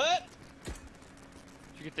 What? Did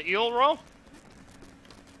you get the eel roll?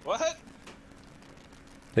 What?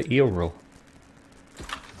 The eel roll.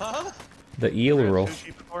 Huh? The eel Ever had roll.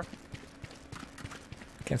 sushi before?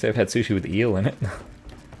 Can't say I've had sushi with eel in it.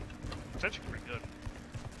 It's actually pretty good.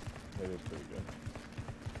 It is pretty good.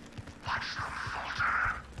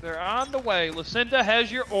 They're on the way. Lucinda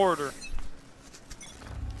has your order.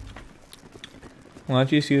 Why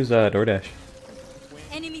don't you just use DoorDash?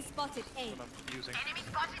 Enemy spotted A. What I'm using. Enemy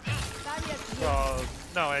spotted A. Barriers here.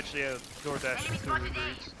 No, actually, DoorDash and Uber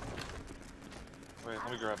Eats. Wait,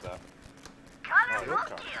 let me grab that. Color you're roll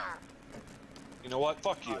coming. kill. You know what?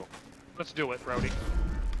 Fuck you. Let's do it, Brody.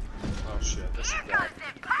 Oh shit, this is bad.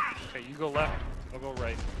 Constant party. Okay, you go left. I'll go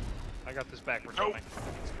right. I got this backwards on Nope. me.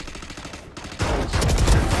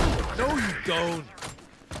 No, you don't.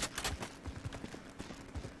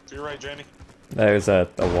 To your right, Jenny. There's a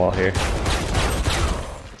wall here.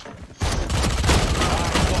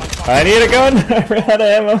 I need a gun! I ran out of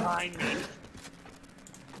ammo. Behind me.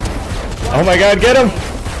 Oh my god, get him!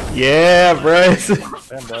 Yeah, Bryce.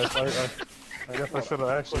 Damn, Bryce, I guess I should have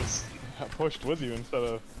actually pushed with you instead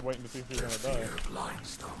of waiting to see if you were gonna die.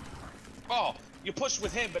 Oh, you pushed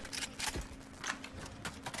with him, but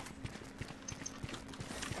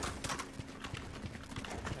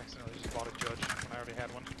Accidentally just bought a judge when I already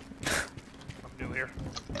had one. I'm new here.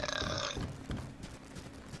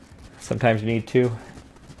 Sometimes you need two.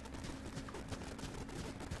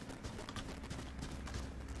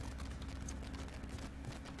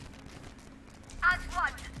 As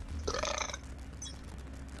one.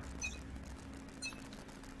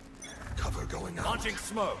 Cover going out. Launching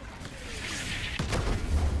smoke.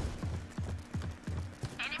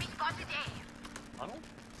 Enemy spotted A. I don't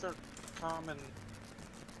start coming.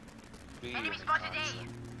 Enemy spotted A.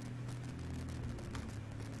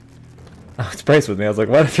 Oh, it's Bryce with me. I was like,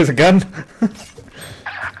 what? There's a gun?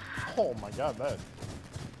 Oh my god, that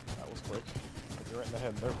was quick. You're right in the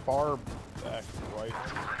head. They're far back, right?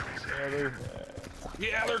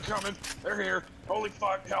 Yeah, they're coming. They're here. Holy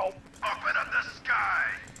fuck, help. Open up the sky.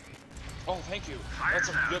 Oh, thank you. That's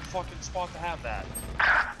a good fucking spot to have that.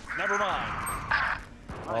 Never mind.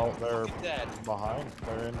 Oh, they're fucking dead. behind.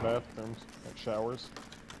 They're in bathrooms, like showers.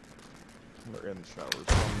 They're in showers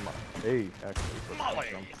from A, actually. but Molly.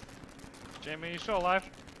 Jamie, you still alive?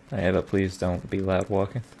 Yeah, but please don't be loud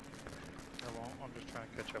walking. I won't. I'm just trying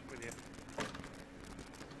to catch up with you.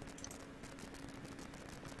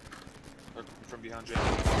 They're from behind Jamie.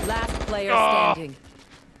 Last player Oh. standing.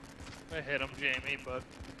 I hit him, Jamie, but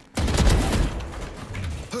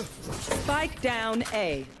Spike down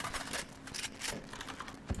A.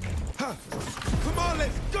 Come on,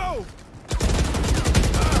 let's go!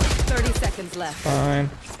 30 seconds left. Fine.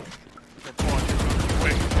 they're pulling you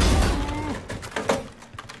quick.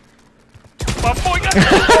 My boy got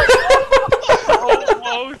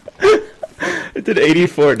almost. It did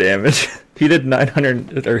 84 damage. He did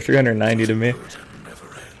 900 or 390 to me.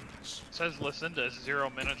 Says Lucinda is 0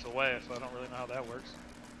 minutes away, so I don't really know how that works.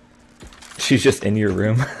 She's just in your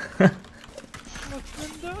room.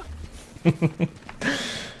 Lucinda?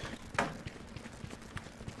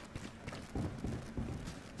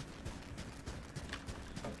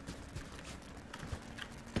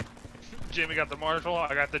 Jamie got the marshal,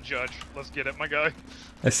 I got the judge. Let's get it, my guy.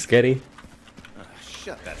 That's sketty.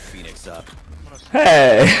 Shut that phoenix up.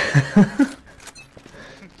 Hey!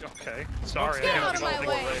 Okay, sorry. Get I out of my way.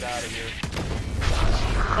 Right out of here.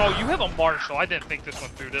 Oh, you have a marshal. I didn't think this one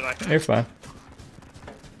through, did I? You're fine. Enemy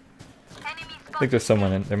I think spotted. there's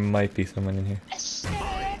someone in. There might be someone in here. Just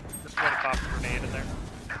want to pop a grenade in there.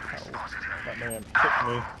 That man kicked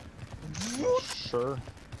me. Sure.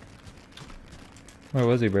 Where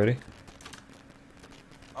was he, Brody?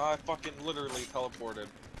 I fucking literally teleported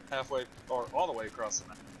halfway, or all the way across the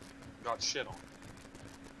map. Got shit on.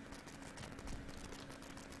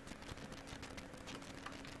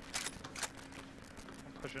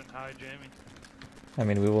 I'm pushing high, Jamie. I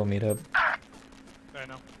mean, we will meet up. I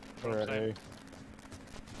know. That's what We're I'm at saying. A.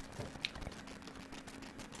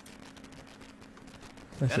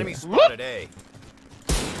 Let's Enemy see. spotted A.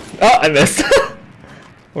 Oh, I missed.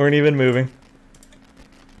 Weren't even moving.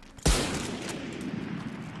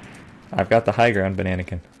 I've got the high ground,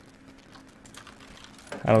 Bananakin.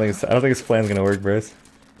 I don't think his plan's gonna work, bros.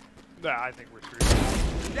 Nah, I think we're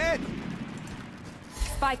screwed. Dead!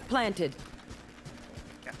 Spike planted.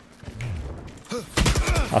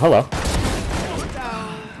 Oh, hello.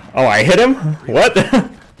 Oh, I hit him? What?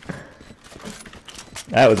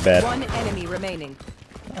 That was bad. One enemy remaining.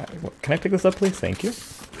 Can I pick this up, please? Thank you.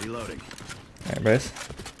 Reloading. Alright, bros.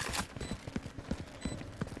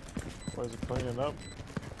 Why is it cleaning up?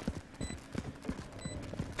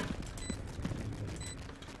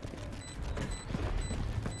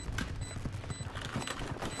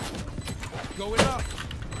 Going up!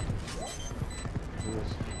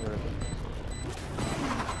 Where is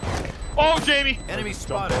it? Oh, Jamie! Enemy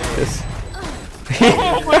spotted A. This.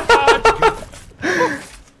 Oh my god!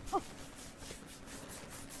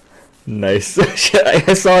 Nice. Shit,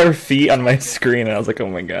 I saw her feet on my screen and I was like, oh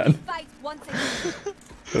my god. Fight once again.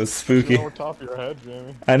 It was spooky. Over top of your head,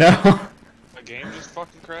 Jamie. I know. My game just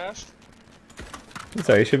fucking crashed.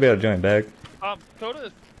 Sorry, you should be able to join back.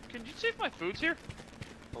 Coda, can you see if my food's here?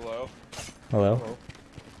 Hello? Hello?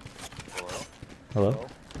 Hello? Hello?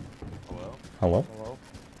 Hello? Hello? Hello?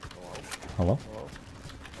 Hello? Hello?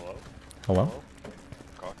 Hello? Hello?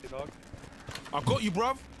 Cocky dog? I got you,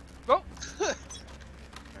 bruv. Go!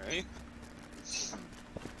 Alright.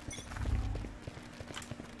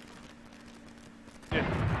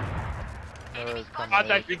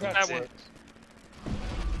 I think That's that was. it.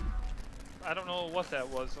 I don't know what that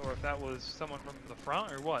was, or if that was someone from the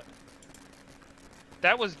front, or what.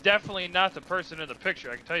 That was definitely not the person in the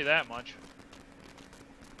picture, I can tell you that much.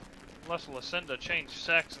 Unless Lucinda changed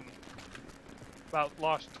sex and about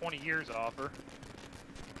lost 20 years off her.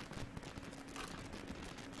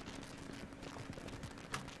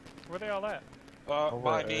 Where they all at?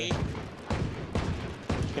 By me.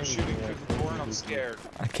 They're shooting through the door and I'm scared.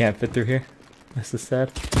 I can't fit through here. This is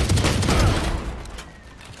sad.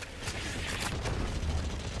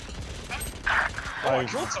 Oh, I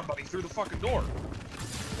killed somebody through the fucking door.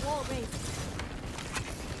 Wall raised.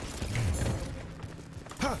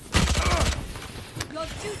 Your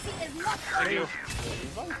duty is not Thank you.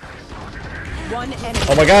 One enemy.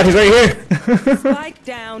 Oh my god, he's right here! Spike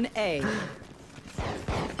down A.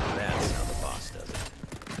 That's how the boss does it.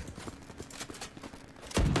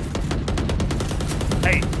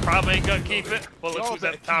 Hey, probably ain't gonna keep it. Well, Y'all let's who's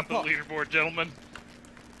at the better top keep of the leaderboard, gentlemen.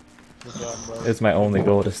 Good job, bro. It's my only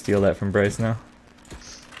goal to steal that from Bryce now.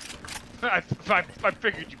 I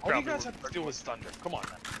figured you All you probably guys would. have to do is thunder. Come on,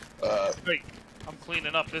 man. Hey, I'm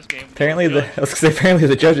cleaning up this game. Apparently Judge. I was gonna say, apparently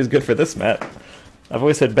the judge is good for this map. I've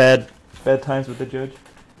always had bad times with the judge.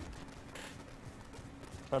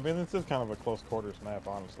 I mean, this is kind of a close quarters map,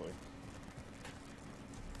 honestly.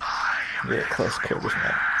 You're a close quarters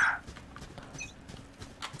map.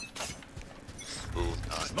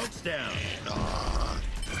 Smoke's down.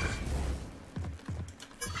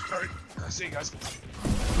 Alright, see you guys.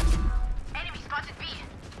 Enemy spotted B.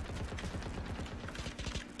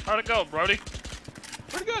 How'd it go, Brody?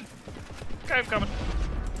 Pretty good. Okay, I'm coming.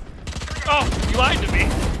 Oh, you lied to me.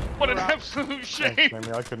 What an absolute shame. Thanks,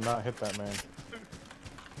 Mamie. I could not hit that man.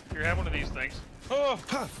 Here, have one of these things. Oh,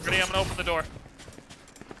 Ready? I'm gonna open the door.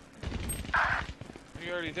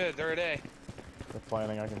 you already did. They're at A. They're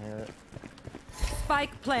planning. I can hear it.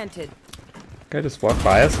 Spike planted. Guy just walk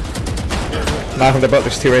by us. Knock on the boat.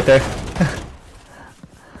 There's two right there.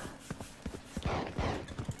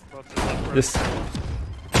 Just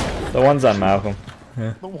the one's on Malcolm.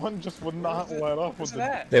 Yeah. The one just would not let up with the.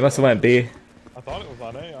 that? They must have went B. I thought it was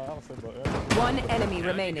on A, honestly, but yeah. One enemy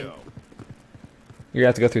remaining. You're gonna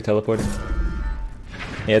have to go through teleporter.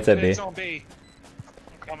 Yeah, it's at B. It's on B.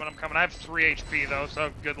 I'm coming. I have 3 HP though, so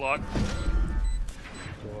good luck.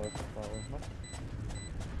 Sure, probably.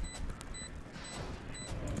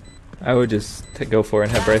 I would just go for it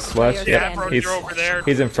and have Bryce watch. Yeah, Yeah, Brody, you're over there.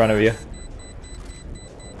 he's in front of you.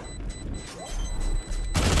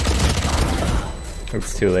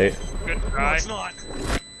 It's too late. Good No, try. it's not.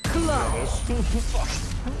 Close.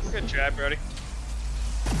 Good job, Brody.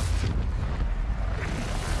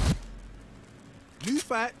 New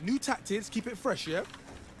fight, new tactics, keep it fresh, yeah?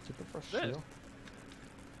 Keep it fresh, Good. Shield.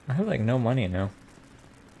 I have like no money now.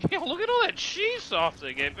 Yo, look at all that cheese sauce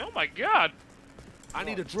they gave me. Oh my god. I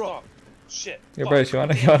need a drop. Shit. Yo, Fuck. Bryce, you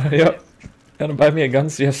wanna buy me a gun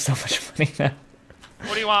so you have so much money now?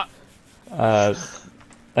 What do you want?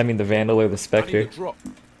 I mean the Vandal or the I need Spectre. a drop.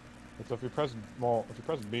 So if you press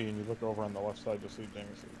B and you look over on the left side, you'll see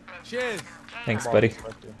Jameson. Cheers. Thanks, buddy.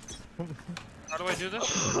 How do I do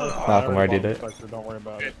this? Malcolm already did it. Don't worry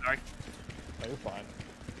about Okay, it. sorry. No, you're fine.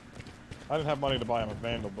 I didn't have money to buy him a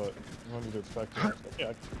Vandal, but when you did Spectre, I was like,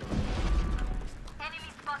 yeah.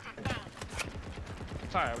 Enemy spotted A.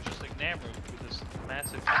 Sorry, I was just enamored with this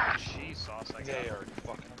massive fucking cheese sauce I got. They already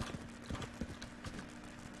fucking.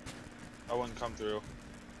 I wouldn't come through.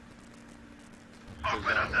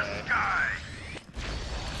 Open up the sky.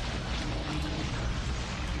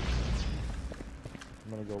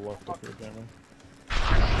 I'm gonna go left up here, Damon.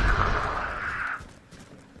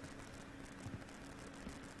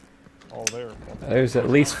 Oh, there. There's at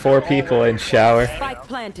least 4 people in shower. Spike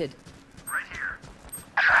planted. Right here.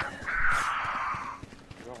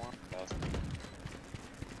 You don't want that.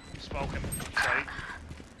 Smoking. Sight.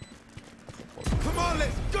 Come on,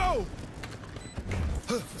 let's go!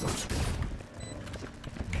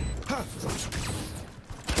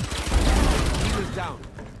 He was down.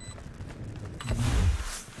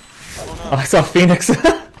 Oh, I saw Phoenix.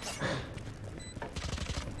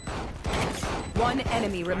 One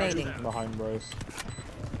enemy remaining. Behind Bryce.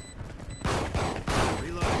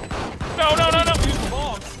 No, no, no, no!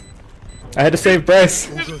 I had to save Bryce.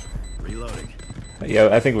 Reloading. Yo,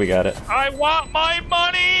 I think we got it. I want my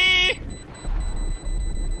money!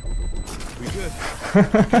 We good.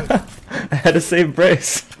 I had to save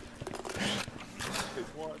Bryce.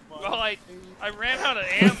 Well, I ran out of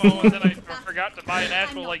ammo and then I forgot to buy an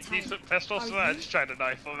actual, like, decent pistol, so I just tried to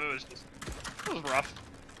knife him. It was rough.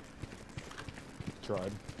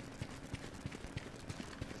 Tried.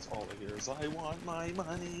 That's all I hear is I want my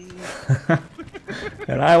money.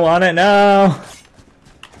 And I want it now.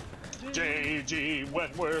 JG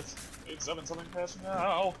Wentworth. 877 pass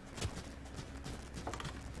now.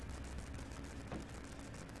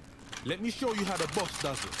 Let me show you how the boss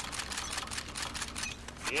does it.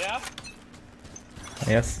 Yeah?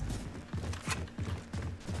 Yes.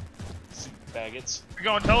 Faggots. We're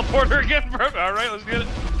going teleporter again, bro? Alright, let's get it.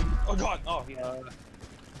 Oh god. Oh, yeah.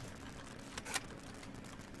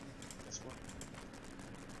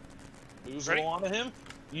 Who's Ready? on to him?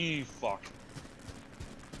 You fuck.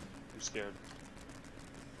 You're scared.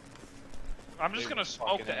 I'm just They gonna smoke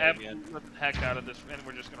fucking the had again. heck out of this, and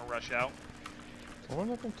we're just gonna rush out. I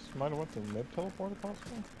wonder if it might have went to mid teleporter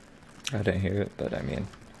possibly? I didn't hear it, but I mean,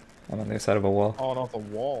 I'm on the other side of a wall. Oh, not the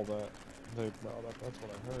wall that they. No, that's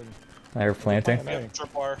what I heard. I heard planting. Hey. Yeah,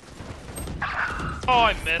 tripwire. Oh,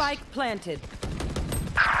 I missed. Spike planted.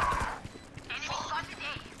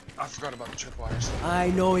 I forgot about the tripwires.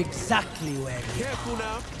 I know exactly where you Careful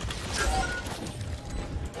now.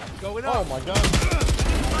 Going Oh up. my god.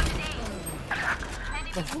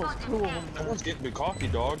 That one's getting me coffee,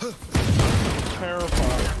 dog.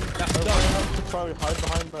 Terrifying. I have to try to hide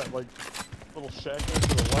behind that like little shack next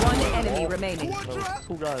to the left. One enemy remaining. There was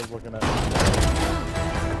 2 guys looking at me.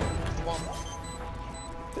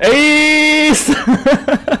 Ace! Did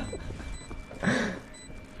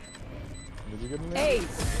you get in there?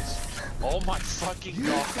 Ace. Oh my fucking You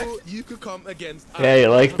god. thought you could come against Yeah, you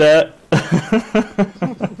like that?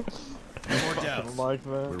 More doubts. Like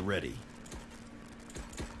that. We're ready.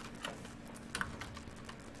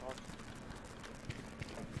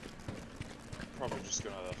 Probably just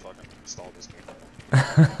gonna fucking install this game.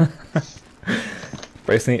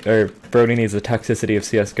 Brody needs the toxicity of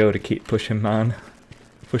CS:GO to keep push him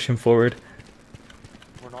forward.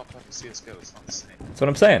 We're not playing CSGO, it's not the same. That's what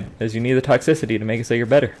I'm saying. Is you need the toxicity to make it so you're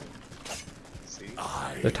better. See?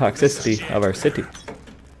 The toxicity of our city.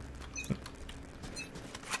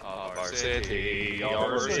 Our city, They're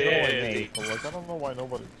our going city. A, but, like, I don't know why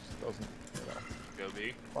nobody just doesn't, Go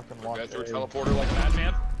B. fucking You watch guys through a A. teleporter like a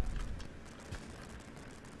madman?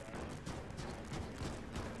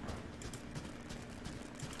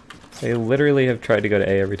 They literally have tried to go to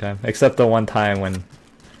A every time, except the one time when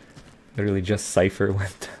literally just Cypher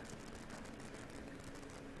went.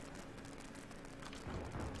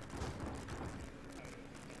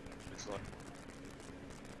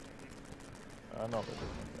 I know they did.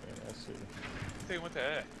 I see. They went to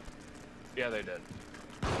A. Yeah, they did.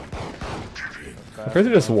 The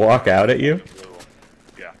person just walk out at you.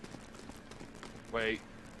 Yeah. Wait.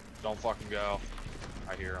 Don't fucking go.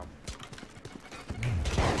 I hear him.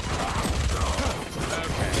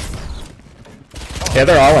 Yeah,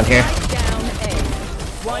 they're all in here. Down A.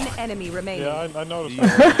 One enemy remaining. Yeah, I noticed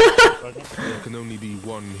that. There can only be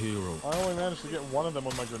one hero. I only managed to get one of them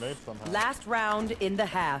with my grenade somehow. Last round in the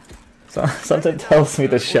half. So, something tells me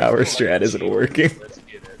the shower strat isn't working. Let's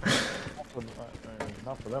get it.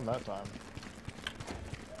 Not for them that time.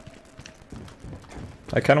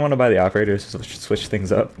 I kind of want to buy the operators to switch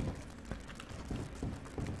things up.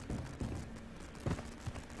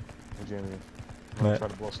 Hey, Jamie, I'm gonna What? try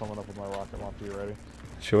to blow someone up with my rocket launcher. You ready?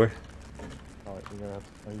 Sure. Alright,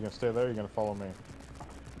 are you gonna stay there or are you gonna follow me?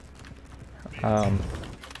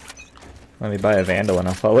 Let me buy a Vandal and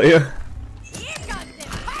I'll follow you.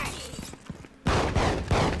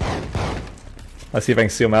 Let's see if I can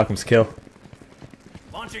steal Malcolm's kill.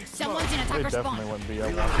 Launching Someone's in They attacker definitely spawn. wouldn't be. I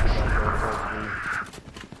want them back there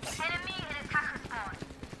towards Enemy in attacker spawn.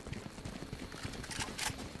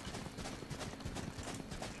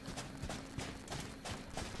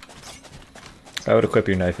 I would equip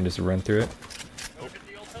your knife and just run through it.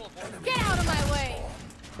 Get out of my way.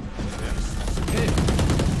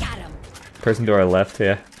 Got him. Person to our left,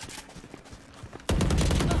 yeah.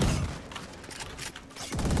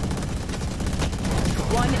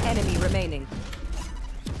 One enemy remaining.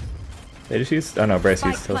 They just used. Oh no, Bryce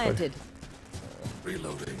Spike used teleport. planted.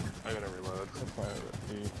 Reloading. I gotta reload.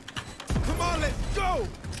 Come on, let's go.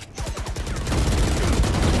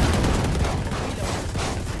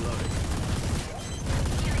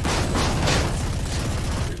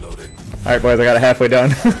 Reloading. Alright, boys, I got it halfway done.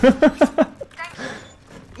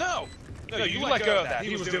 No! No, you let go of that.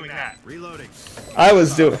 He was doing that. Reloading. I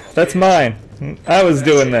was doing. That's mine. I was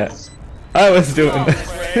doing that. I was doing that.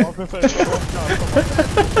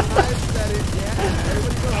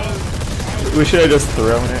 We should have just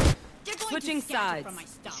thrown it. Switching sides. From my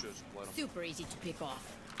stuff. Super easy to pick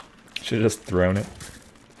off. Should have just thrown it.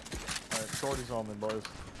 Alright, shorty's on me, boys.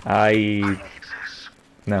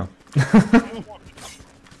 No.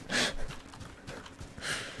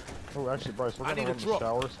 Oh, actually, Bryce, we're gonna run the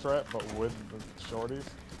shower strat, but with the shorties.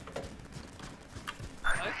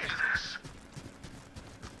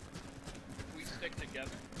 We stick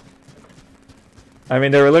together. I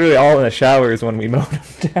mean, they were literally all in the showers when we mowed them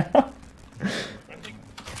down. I think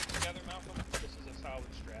together, Malcolm, this is a solid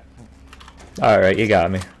strat. Alright, you got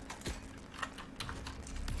me. I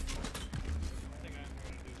think I'm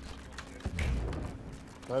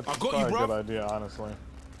gonna do That's I got you, probably a bro. good idea, honestly.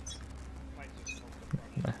 might just smoke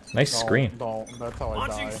the front. Nice screen. Don't. That's how I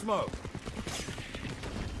Launching die. smoke.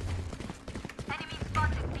 Enemy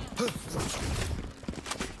spotted B.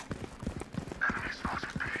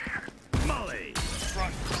 Molly.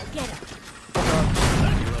 Get him.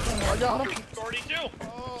 I got him! 42!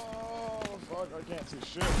 Oh, fuck, I can't see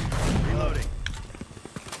shit. Reloading.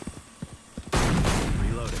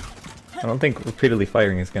 Reloading. I don't think repeatedly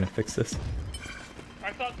firing is gonna fix this.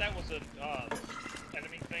 I thought that was a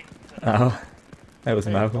enemy thing. Oh, that was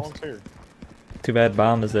Hey, Malcolm's. no one's here. Too bad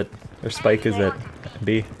bomb is at, or spike is at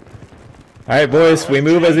B. Alright boys, we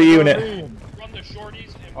move as a unit. Run the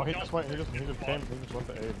shorties and Oh, we he just don't- went. He just came. He just went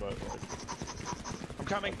to A, but like, I'm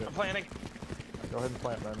coming. I'm planning. go ahead and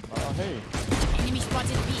plant then. Oh, hey. Enemy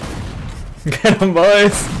spotted B. Get them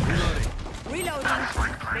boys! Reloading.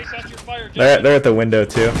 Face out your fire, They're at the window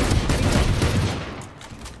too.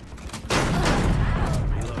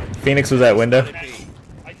 Phoenix was at window.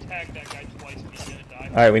 I tagged that guy twice and he didn't die.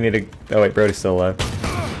 Alright, we need to. Oh wait, Brody's still alive.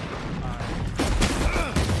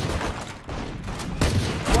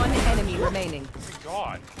 One enemy remaining.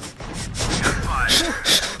 God.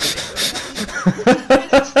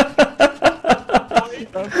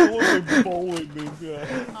 Absolutely bowling these guys.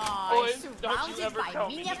 Boys, don't you ever tell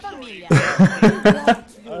me the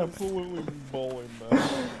Absolutely bowling them.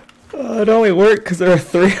 Oh, it only worked because there are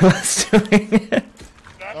 3 of us doing it.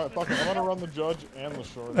 Alright, fuck it. I'm gonna run the judge and the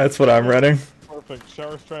short. That's what I'm running. Perfect.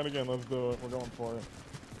 Shower's trying again. Let's do it. We're going for it.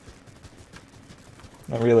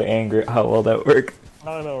 I'm really angry at how well that worked.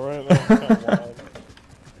 I know, right? That was kind of wild.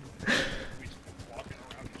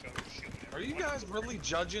 Are you guys really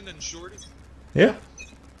judging and shorty? Yeah.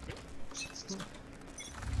 There's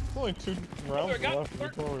only 2 rounds left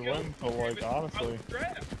before we win, so like, honestly.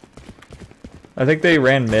 I think they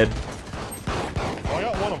ran mid. Oh, I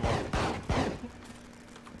got one of them.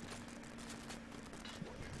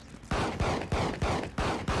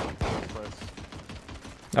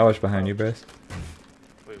 I watch behind you, Bryce.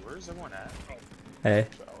 Wait, where's everyone at? Hey.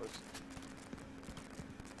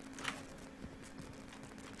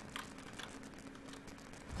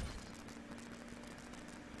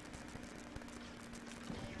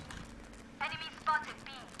 Enemy spotted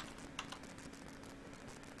B.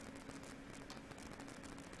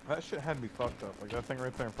 That shit had me fucked up. Like that thing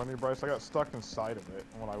right there in front of you, Bryce. I got stuck inside of it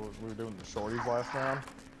when we were doing the shorties last round.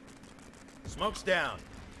 Smoke's down.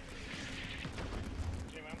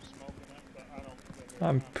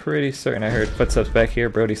 I'm pretty certain I heard footsteps back here.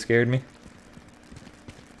 Brody scared me.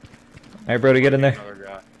 Alright, Brody, get in there. Another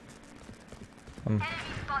guy. Enemy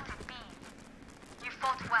spotted B. You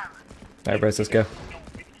fought well. Alright, Bryce, let's go.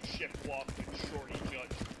 Don't make you shit block and shorty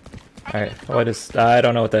judge. Alright, what is... I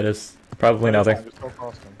don't know what that is. Probably nothing. Just go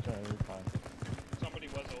across them. Yeah, you're fine. Somebody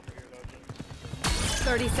was over here though, Jim.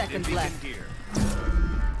 30 seconds left. Here.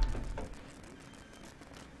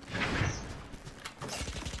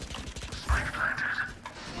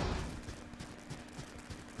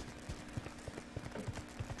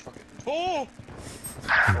 Oh!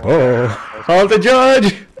 Oh! Hold the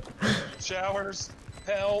judge! Showers!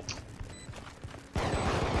 Help!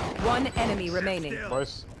 One enemy remaining.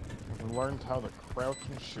 Bryce, we learned how to crouch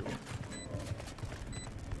and shoot.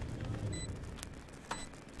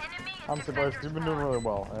 Enemy Honestly, Bryce, you've been doing really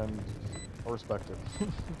well, and I respect it.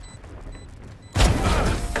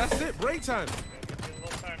 That's it, break time. Give me a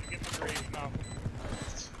little time to get the grave now.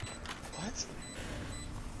 What?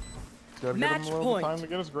 Gotta give Match him a little point. time to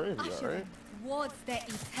get his gravy, alright? Towards the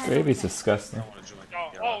eternal. Gravy's disgusting. I want to join.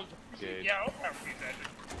 Oh, Gage. yeah, I'll have you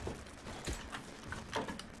that.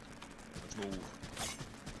 Let's move.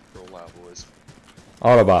 Roll out, boys.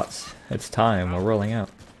 Autobots. It's time. We're rolling out.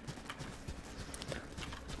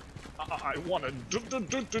 I want to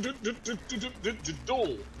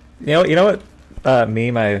duel. You know what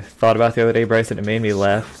meme I thought about the other day, Bryce, and it made me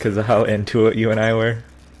laugh because of how into it you and I were?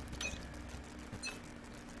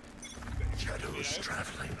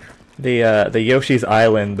 The Yoshi's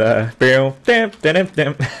Island, that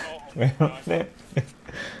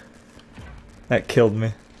killed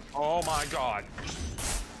me. Oh my god.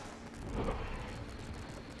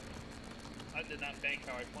 I did not bank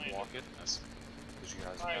how I planned. Walk it. That's because you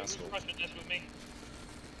guys are Alright, who's assholes. rushing this with me?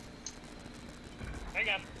 Hang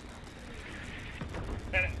on.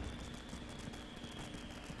 Hit it.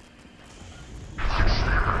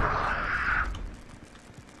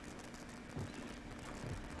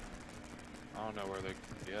 I don't know where they.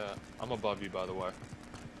 Yeah, I'm above you, by the way.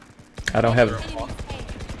 I don't have.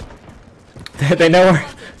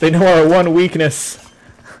 They know our one weakness.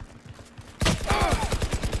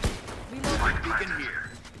 Beacon here.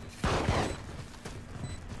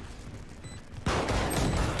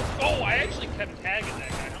 Oh, I actually kept tagging that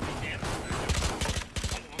guy. How many damage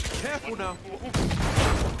did I do? Careful now.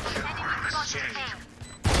 spotted A.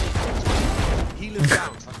 Heal him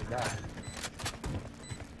down.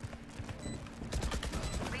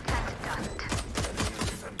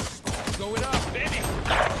 Going up, baby.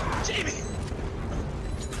 Jamie!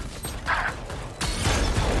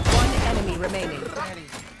 One enemy remaining.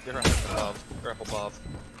 Get her above. Grapple above.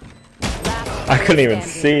 Last I couldn't even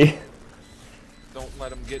standing. see. Don't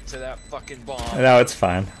let him get to that fucking bomb. No, it's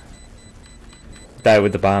fine. Die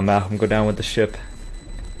with the bomb, Malcolm. Go down with the ship.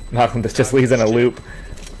 Malcolm just leaves in a loop.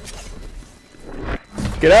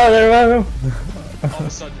 Get out of there, Malcolm! All of a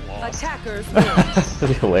sudden lost. Attackers win. That's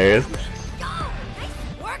hilarious. Go!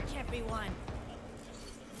 Nice work, everyone.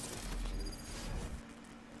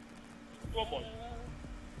 One more.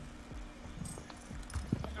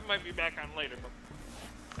 I might be back on later,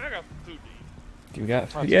 but I got food to eat. You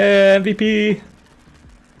got yeah, MVP.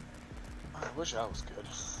 I wish I was good.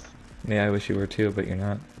 Yeah, I wish you were too, but you're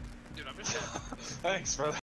not. Dude, I'm just Thanks, brother.